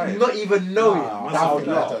 Someone's dying. Not even knowing Nah, that I would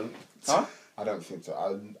I laugh. don't. Huh? I don't think so.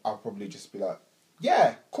 I'll probably just be like,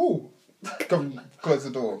 yeah, cool. Come close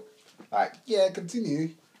the door. Like, yeah,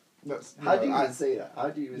 continue. That's, How do you I- even say that? How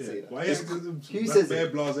do you even say Yeah. that? Why you says bare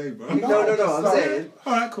it? blase, bro? No, I'm saying.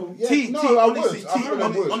 Alright, cool. Yeah, T, no, T, I honestly, would. I think I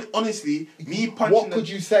would. honestly, me punching What them- could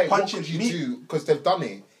you say? What punching could you me- do? Because they've done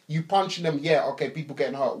it. You punching them, yeah, okay, people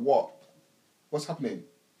getting hurt. What? What's happening?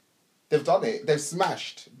 They've done it. They've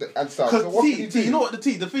smashed and stuff. So Because what T, can you T, do? you know what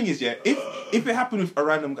the thing is, yeah. If it happened with a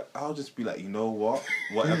random guy, I'll just be like, you know what,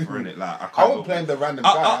 whatever in it. Like I can't. I won't go blame for it. the random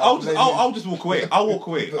guy. I'll just walk away. I'll walk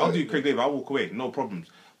away. I'll do Craig David. I'll walk away. No problems.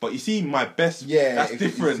 But you see, my best. Yeah, that's if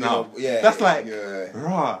different you now. know, yeah, that's like, yeah.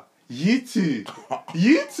 rah. You two,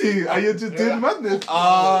 are you just doing madness?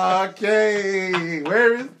 Okay,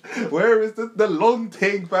 where is the long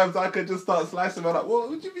thing, fam? So I could just start slicing man up. What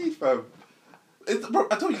do you mean, fam? Bro,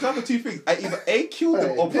 I told you, it's the two things. I either A, kill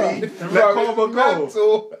them, or B, let karma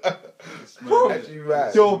go. Bro, Actually,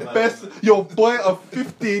 right. your boy of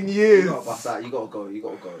 15 You years. gotta bust out. You gotta go.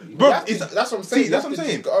 Bro, That's what I'm saying. See, that's what I'm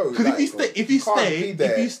saying. Because if you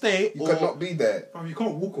stay, you cannot be there. Fam, you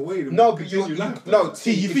can't walk away. No, but you laugh. no.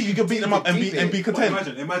 see, you think you can beat them up and be But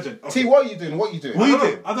content. imagine. T, Okay. what are you doing? What are you doing? What I you don't know-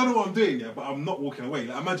 doing? I don't know what I'm doing, yeah, but I'm not walking away.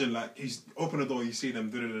 Like, imagine, like, he's open the door, you see them,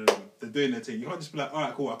 they're doing their thing. You can't just be like,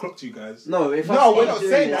 alright, cool, I clocked you guys. No, if No, I we're see not you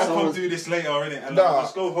saying doing that. I it, can't someone's- do this later, innit? And Nah. like,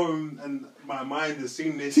 just go home and my mind has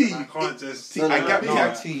seen this T, and I can't just... T, I guarantee no,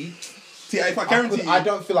 you, T. See, if I guarantee you, I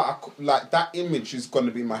don't feel like that image is going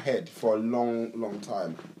to be in my head for a long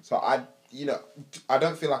time. So I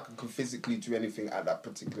don't feel like I can physically do anything at that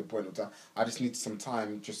particular point of time. I just need some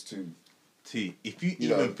time just to. T, if you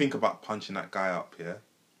You even know. think about punching that guy up, yeah,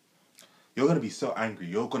 you're gonna be so angry.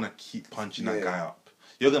 You're gonna keep punching that Yeah. guy up.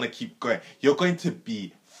 You're gonna keep going. You're going to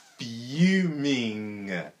be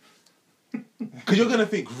fuming. Because you're gonna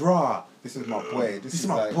think, rah, This is my boy. this is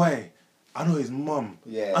my boy. I know his mum.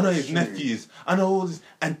 Yeah, I know that's his true. nephews. I know all this.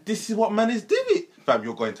 And this is what man is doing. fam,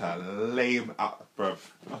 you're going to lay him out, bruv.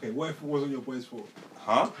 Okay, what if it wasn't your boy's fault?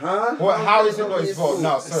 Huh? Huh? What? How is it not his fault?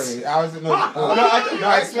 No, sorry. How is it not his fault?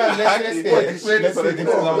 No, explain. Let's hear. Explain Let's it for hear.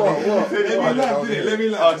 the What? Let me laugh, innit? Let me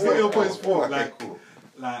laugh. It's not your boy's fault. Okay, Like, cool.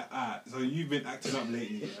 so you've been acting up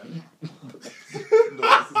lately.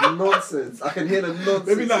 Yeah? Nonsense. I can hear the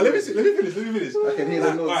nonsense. Let me finish. I can hear the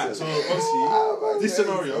Like, alright, nonsense. so obviously, this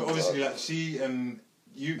scenario, obviously, like she and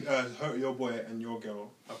you, your boy and your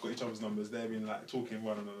girl have got each other's numbers. They've been like talking,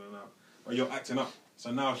 but you're acting up.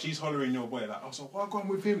 So now she's hollering your boy like, oh, so why gone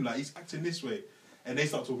with him? Like he's acting this way, and they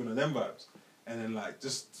start talking on them vibes, and then like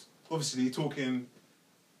just obviously talking,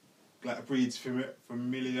 like breeds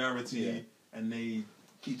familiarity, and they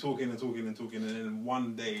keep talking, and then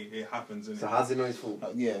one day it happens, and So how's it not his fault?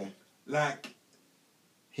 Yeah. like.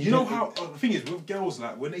 You know how the thing is with girls,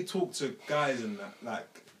 like when they talk to guys and that,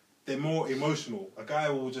 like they're more emotional. A guy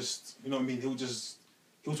will just, you know what I mean?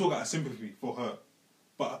 He'll talk out of sympathy for her,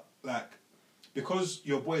 but like because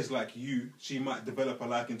your boy is like you, she might develop a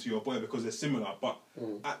liking to your boy because they're similar. But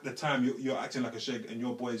at the time, you're acting like a shag and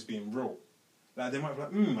your boy is being real. Like they might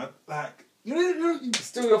be like, It's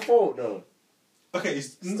still your fault though. okay,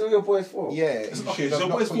 It's still your boy's fault. Yeah. Okay, it's your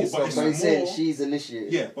boy's fault, but it's So he's saying more- she's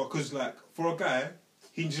initiated. yeah, because like for a guy,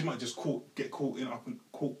 he just might just get caught up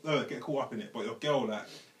in it. But your girl, like,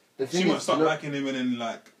 The she thing might is, start you know- liking him, and then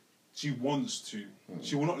like she wants to.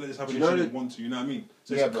 She will not let this happen Do if you she know didn't want to. You know what I mean?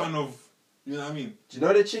 So Yeah, it's but- kind of, you know what I mean? Do you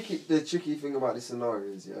know the tricky thing about this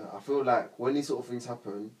scenario is, yeah, I feel like when these sort of things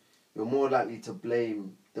happen, you're more likely to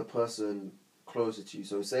blame the person closer to you.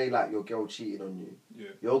 So say like your girl cheated on you, Yeah,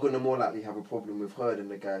 you're gonna more likely have a problem with her than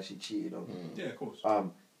the guy she cheated on. yeah, of course.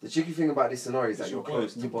 The tricky thing about this scenario is that It's you're your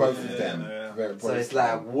close boy. to Both both. of Yeah, them. yeah. Very So both it's of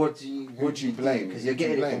like, them. what do you blame? Because you're Who do you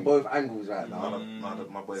getting it from blame? both angles right now.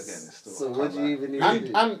 My boy's getting it still. So I what can't do you lie. even need to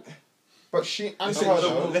do? And but she and Let's say, her,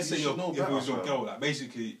 let's say you should know if it was better, your fam. girl, like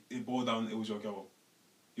basically it boiled down, it was your girl.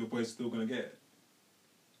 Your boy's still gonna get it.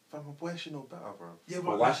 Fam, my boy should know better, bro. Yeah, But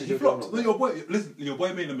but why like, should he your girl flopped. not No, your boy. Listen, your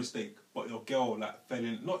boy made a mistake, but your girl like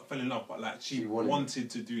not fell in love, but like she She wanted wanted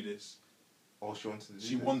to do this. All she wanted to do.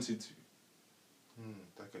 She this. wanted to.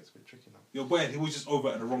 That gets a bit tricky now. Your boy, he was just over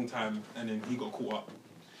at the wrong time, and then he got caught up.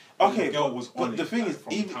 Okay, the girl was on but it, the thing like, is,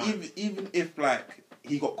 from even, time. even if like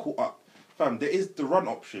he got caught up, fam, there is the run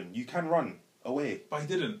option. You can run away. But he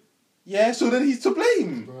didn't. Yeah, so then he's to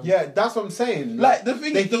blame. yeah, that's what I'm saying. Like the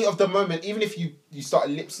thing the is, heat of the moment, even if you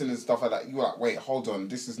started lipsing and stuff like that, you're like, wait, hold on,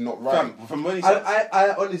 this is not right. fam, from when he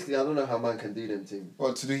I honestly, I don't know how man can do them things.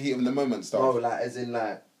 Well, to do heat of the moment stuff. No, like as in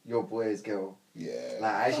like your boy's girl. Yeah.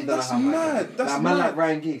 Like I actually Oh, don't know that's how man. mad, Can. that's Like man mad. like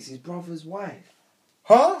Ryan Giggs, his brother's wife.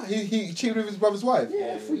 Huh? He cheated with his brother's wife.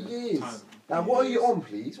 Yeah, for years. Time. Like what are you on,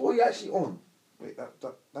 please? What are you actually on? wait,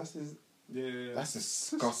 that's his Yeah. That's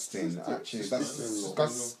disgusting. Actually, that's sister-in-law.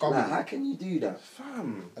 scummy. Like how can you do that?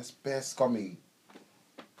 fam. That's bare scummy.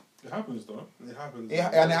 It happens though. It happens.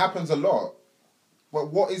 And it happens a lot. But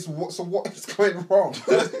what is going wrong?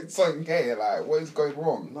 It's okay. Like, what is going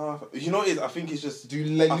wrong? No, you know what it is? I think it's just. Do you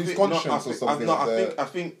like I lose think- conscience no, I or think- something? No, like I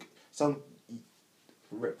think some.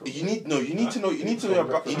 Reprobate. You need to know your you need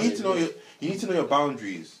to know your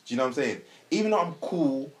boundaries. Do you know what I'm saying? Even though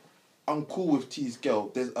I'm cool with T's girl.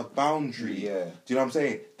 There's a boundary. Yeah. Do you know what I'm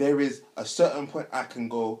saying? There is a certain point I can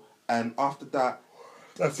go, and after that,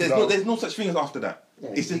 That's there's no such thing as after that. Yeah,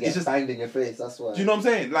 It's you just get it's just. banged in your face. That's why. Do you know what I'm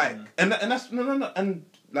saying? Like, and that's no, and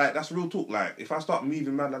like that's real talk. Like, if I start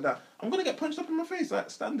moving mad like that, I'm gonna get punched up in my face. Like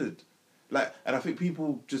standard. Like, and I think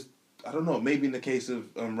people just, I don't know. Maybe in the case of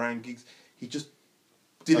Ryan Giggs, he just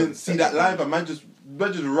didn't see that live, and man just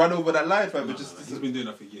run over that live, man. But just he's been doing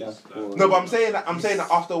that for years. That's Like, boring. no, but I'm saying that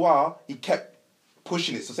after a while he kept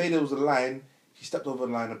pushing it. So say there was a line, he stepped over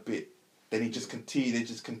the line a bit, then he just continued. They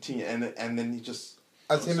just continue, and then he just.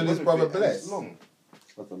 As him and his went brother with it, and it's Bless. long.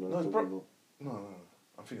 I don't know. No, it's probably No,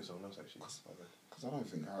 I'm thinking someone else actually. Because I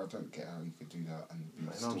don't get how you could do that and You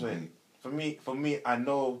know still what I'm saying? For me, I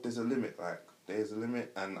know there's a limit. Like there's a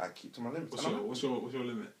limit, and I keep to my limits. what's And I'm your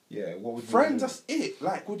limit? Yeah, what would you friends, do? that's it.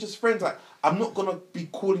 Like we're just friends. Like I'm not gonna be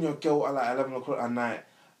calling your girl at like 11 o'clock at night.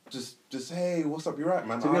 Just hey, what's up? You right,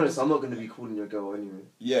 man? To be honest, I'm not going to be calling your girl anyway.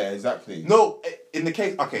 Yeah, exactly. No, in the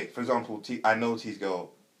case, okay. For example, I know T's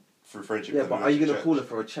girl through friendship. Yeah, and but we are you went going to church. call her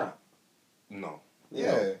for a chat? No.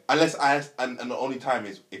 Yeah. Unless and the only time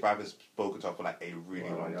is if I haven't spoken to her for like a really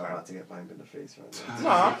long You're time. about to get banged in the face right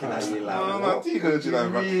Nah, Looking at you like, no, what? T gonna do that,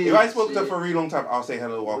 bro. Really? If I spoke to her for a really long time, I'll say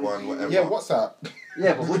hello, wagwan, whatever. Yeah, what's that?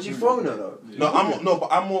 Yeah, but would you phone her though? No,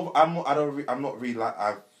 I'm not really like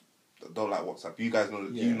I don't like WhatsApp. You guys know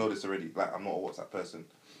Yeah. you know this already. Like I'm not a WhatsApp person.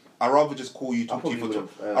 I'd rather just call you, I talk to you probably for.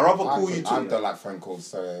 would've, I'd rather call you, I talk. don't like phone calls,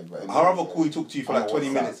 so. But I'd rather call you, talk to you for I'm like on 20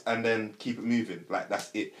 WhatsApp. minutes and then keep it moving. Like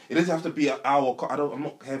that's it. It doesn't have to be an hour. I'm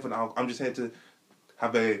not here for an hour. I'm just here to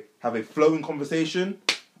have a flowing conversation,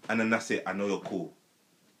 and then that's it. I know you're cool.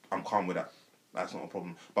 I'm calm with that. That's not a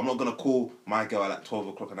problem. But I'm not gonna call my girl at like 12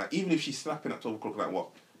 o'clock at night, even if she's snapping at 12 o'clock. Like what?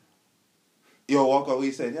 Yo, what are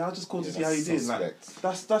you saying? Yeah, I just called to see how you doing. Like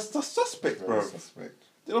that's suspect, Very bro. suspect.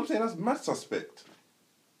 You know what I'm saying? That's mad suspect.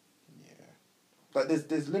 Yeah. Like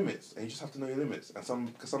there's limits, and you just have to know your limits. And some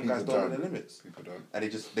guys People don't know don't. their limits, People don't.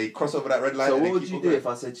 and they cross over that red line. So and what they would keep you on do going. if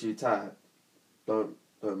I said to you, Ty, don't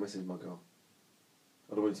message my girl?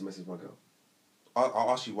 I don't want you to message my girl.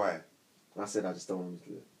 I'll ask you why. And I said I just don't want you to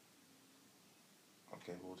do it.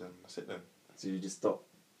 Okay, well then that's it then. So you just stop.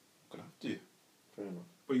 I'm gonna have to. Fair enough.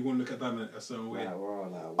 But you won't look at that in a certain way. Like, we're all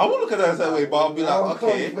like, I won't look at her that way, but I'll be like, I'm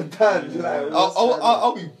okay. coming for that. Like, what's going on?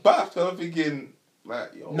 I'll be baffed. I'm thinking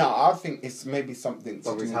like, yo. No, I think it's maybe something to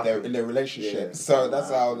Something's do with their, happened. in their relationship. Yeah. So that's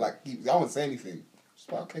how like I won't say anything.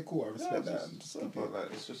 Just like, okay, cool, I respect that. And just keep but it.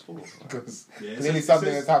 like it's just cool. Because Yeah, clearly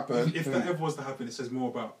something has happened. If that ever was to happen, it says more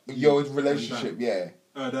about Your you relationship, yeah,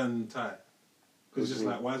 than Ty. Because it's just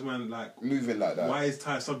like, why is man like, moving like that. why is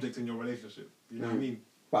Ty subject in your relationship? You know what I mean?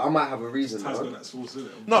 But I might have a reason. Ty's though. got that source in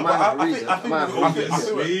it. No, I but might have a I reason. think I might have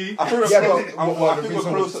a we're reason. Yeah, close. but what I the think we're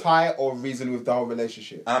reason close. with tie or reason with the whole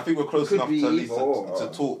relationship? And I think we're close Could enough to be at least either or. to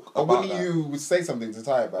talk Or about wouldn't that. you say something to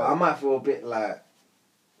tie But I about? might feel a bit like,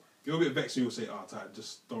 You're a bit vexed and you'll say, oh, Ty,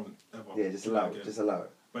 just don't ever. yeah, just do allow that it. again. Just allow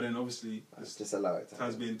it. But then obviously, this Just allow it.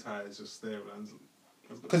 Ty's being Ty is just there, man.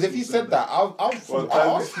 Because if you said that, I'll Well,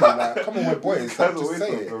 ask you like, come on, my boy, it's like, That's just a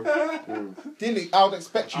say waste it. of time. Didn't I would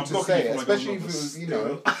expect you I'm to blocking say you it, from my especially if girl it was, you number.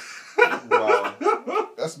 know. Wow.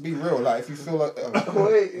 Let's be real. Like if you feel like,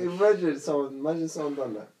 Wait, imagine someone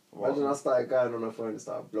done that. Wow. Imagine I started going on her phone and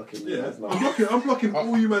started blocking you. Yeah, guys now. I'm blocking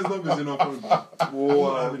all you man's numbers in our phone. I'm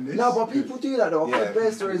not having this. No, but people do that though. I've Yeah, heard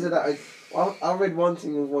bear stories of that. I read one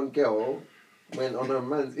thing with one girl when on a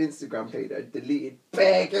man's Instagram page I deleted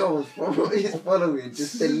bare girls from his following.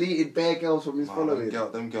 Just deleted bare girls from his Man, following.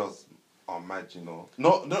 them girls are mad, you know.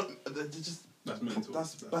 No, they're just That's mental.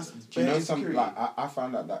 that's do you know bare some? insecurity. Like I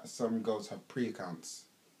found out that some girls have pre-accounts.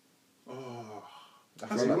 Oh, I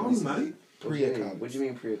that's found out long, recently. man. Pre-accounts. What do you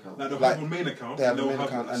mean pre-account? Like they'll Like, have a main account, they have and a they'll main have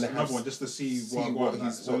account and they another have one just to see see what what like.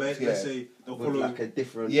 he's- So what- let's yeah. say they'll With follow. like a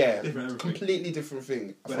different. Yeah, Different everything. completely different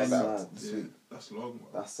thing. I But found then- out this Yeah, week. that's long. Man.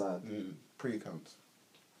 That's sad. Pre-accounts.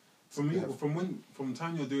 From Yeah. from the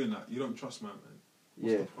time you're doing that, you don't trust man.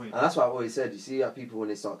 Yeah, the point? and that's what I always said. You see, that people when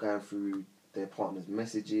they start going through their partner's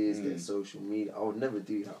messages, their Mm. social media, I would never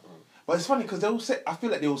do that, bro. But it's funny because they'll say. I feel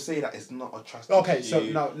like they'll say that it's not a trust Okay,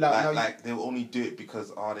 issue. so now like they'll only do it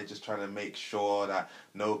because they're just trying to make sure that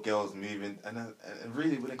no girls moving, and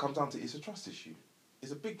really when it comes down to it, it's a trust issue.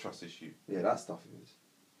 It's a big trust issue. Yeah, that stuff is.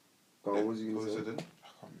 Go on, what was you What gonna was say? it then? I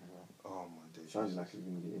can't remember. Oh my days. Sounds like it's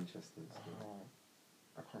gonna be interesting.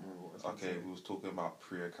 I can't remember what I was Okay, saying. we was talking about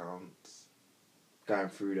pre-accounts. Going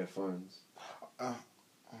through their phones. Oh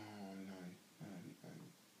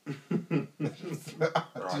no.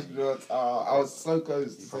 I was so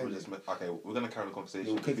close to You say probably this. just okay, we're gonna carry on the conversation.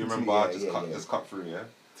 We'll If you continue, remember, yeah, just yeah, cut yeah. just cut through, yeah.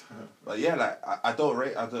 But yeah, like I don't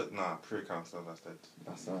rate. Pre-accounts. That's dead.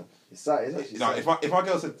 That's sad. It's sad. It's actually No, sad. if my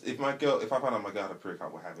girl said if I found out my girl had a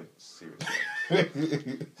pre-account, we're having serious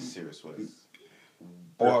words. Serious words.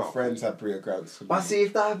 All our friends had pre-accounts. But see,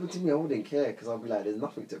 if that happened to me, I wouldn't care because I'd be like, "There's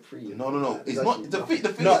nothing to pre." No. It's There's not actually the nothing. thing.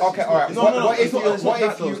 The thing. No, is- okay, all right. No, What if it's you? not- it's not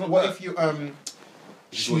that, though, it's not What that. if you? It's what you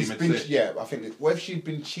She's meant been. to say. Yeah, I think. What if she'd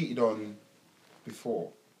been cheated on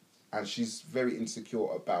before, and she's very insecure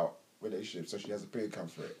about relationships, so she has a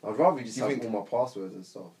pre-account for it? I'd rather you just You have think- all my passwords and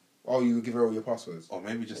stuff. Oh, you would give her all your passwords. Or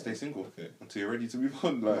maybe just stay single Okay. until you're ready to move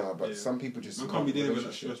on. Like, No, but Yeah. some people just Man can't be dealing with that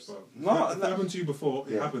relationships. stress, bro. No, If that happened to you before,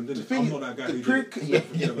 it Yeah. happened, didn't The it? I'm thing- not that guy the who pre- did it. yeah,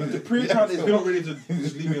 Forget about it. the pre-account If is you're not ready to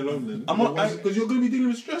just leave me alone, then I'm not- because you're going to be dealing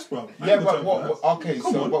with stress, bro. I Yeah, ain't got but time for what? that. Okay,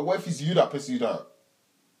 Come so on. but what if it's you that pursued her?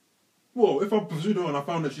 Well, if I pursued her and I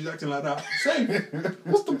found that she's acting like that, same.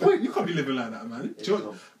 What's the point? You can't be living like that, man.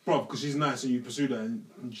 Bro, because she's nice and you pursued her and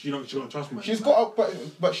she don't trust me. She's got,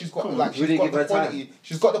 but she's got Come on. like she's Really got give the her time. quality.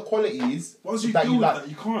 She's got the qualities Once you that deal you with like. that,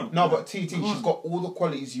 you can't. No, Like, but TT, you she's can't. got all the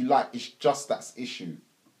qualities you like. It's just that's issue.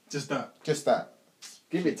 Just that. Just that.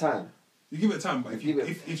 Give it time. You give it time, but if you Give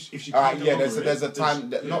it- if she All can't right, get yeah. over There's a it, time,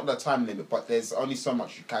 then- not the time limit, but there's only so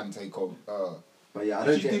much you can take on. But yeah, I If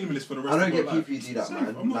don't she's get. dealing with this for the rest I don't of get her life. people who do that, Same,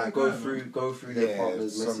 man. I'm not Like that go guy, through man. their Yeah,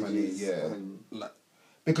 partner's so many, messages. yeah. And,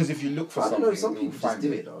 Because if you look for I don't something, know. Some you'll people just find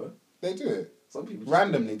do it though. They do it Some people just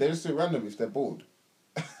randomly. They just do it randomly if they're bored.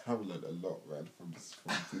 I've learned a lot, man, from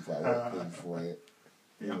people I work with before.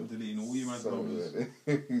 Yeah, I'm deleting all your man's numbers.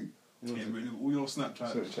 weird. Getting rid of all your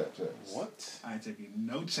Snapchat. What? I ain't taking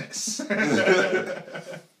no chess.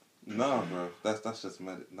 Nah, bro. That's just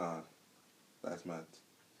mad. Nah, that's mad.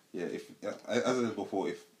 Yeah, as I said before,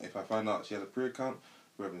 if I find out she has a pre-account,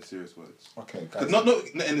 we're having serious words. Okay, 'Cause guys.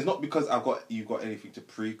 and it's not because you've got anything to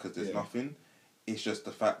pre, because there's Yeah. nothing. It's just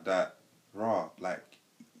the fact that, like,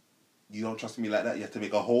 you don't trust me like that. You have to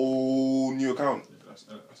make a whole new account That's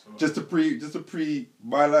a lot. just to pre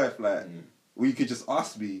my life. Like, where you could just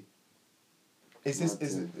ask me. Is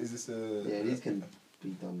this a? Yeah, these can be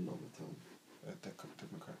done all the time.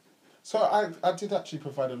 Democrat. So I did actually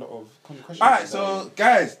provide a lot of questions. All right, so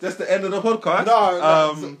guys, that's the end of the podcast.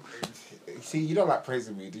 No, see, you don't like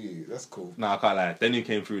praising me, do you? That's cool. I can't lie. Then you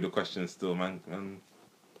came through the questions still, man.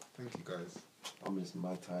 Thank you, guys. I'm just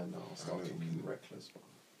mad tired now. I'll start talking reckless.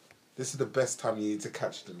 This is the best time you need to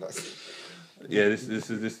catch the last. Yeah, this is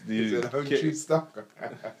the home true stuff.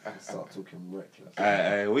 I'll start talking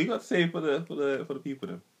reckless. What you got to say for the people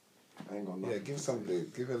then? I ain't got nothing. Yeah, give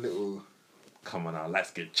something. Give a little. Come on now,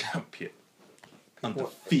 let's get champion.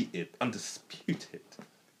 Undefeated, undisputed.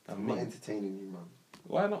 I'm not entertaining you, man.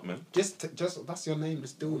 Why not, man? Just that's your name.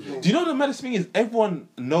 Just do it. Do you know the maddest thing is everyone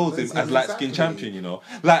knows him as light skin Exactly. champion, you know?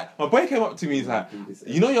 Like my boy came up to me, he's like,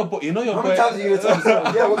 you know your boy. How many times are you gonna tell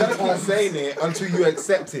me? Yeah, well, that's why I'm saying it until you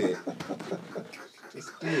accept it.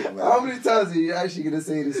 Just do it, man. How many times are you actually gonna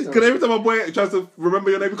say this? Because every time my boy tries to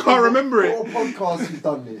remember your name, he can't remember it. What podcast you've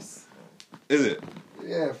done this? Is it?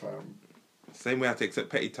 Yeah, fam. Same way I had to accept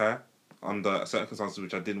petty tie under circumstances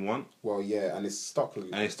which I didn't want, Well, yeah, and it's stuck with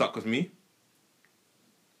you. and it stuck with me.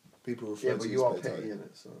 People refer Yeah, to but you you are as better. petty in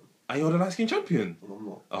it, so And you're the light skin champion. I'm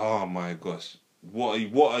not. Oh my gosh. What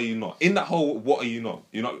are you not? In that whole what are you not?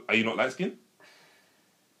 Are you not light skin?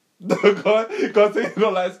 No, God say you're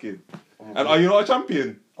not light skin. And are you not a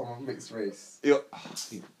champion? I'm a mixed race. You're,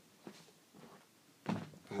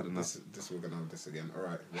 I had enough. This we're gonna have this again. All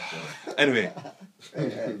right. Anyway,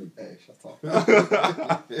 Hey, shut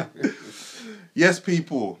up. yes,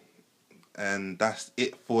 people, and that's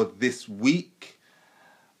it for this week.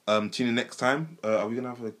 Tune in next time. Are we gonna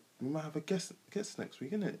have we might have a guest next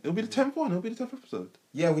week, innit? It'll be the 10th one. It'll be the 10th episode.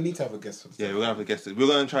 Yeah, we need to have a guest for this. Yeah, we're gonna have a guest. We're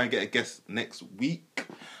gonna try and get a guest next week,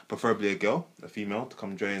 preferably a girl, a female, to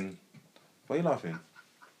come join. Why are you laughing?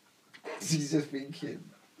 He's just thinking.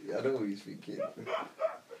 Yeah, I know what he's thinking.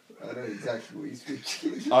 I know exactly what he's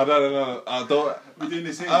thinking. Oh no! I don't. We're doing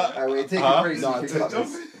this here. Alright, wait, take a break. No, So you can cut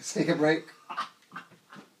this. Take a break.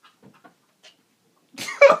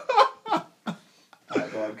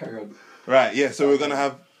 Alright, go on, carry on. Right, yeah. So we're gonna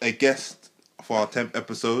have a guest for our 10th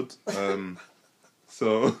episode.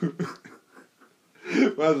 So.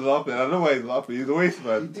 Man's laughing. I don't know why he's laughing. He's a waste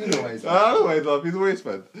man. You do know why he's I don't know why he's laughing. He's a waste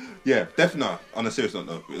man. Yeah, definitely. On a serious note,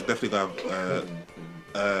 though, we're definitely gonna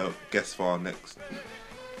have guests for our next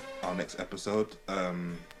episode.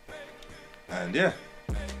 And yeah,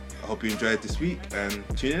 I hope you enjoyed this week and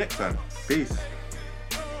tune in next time. Peace.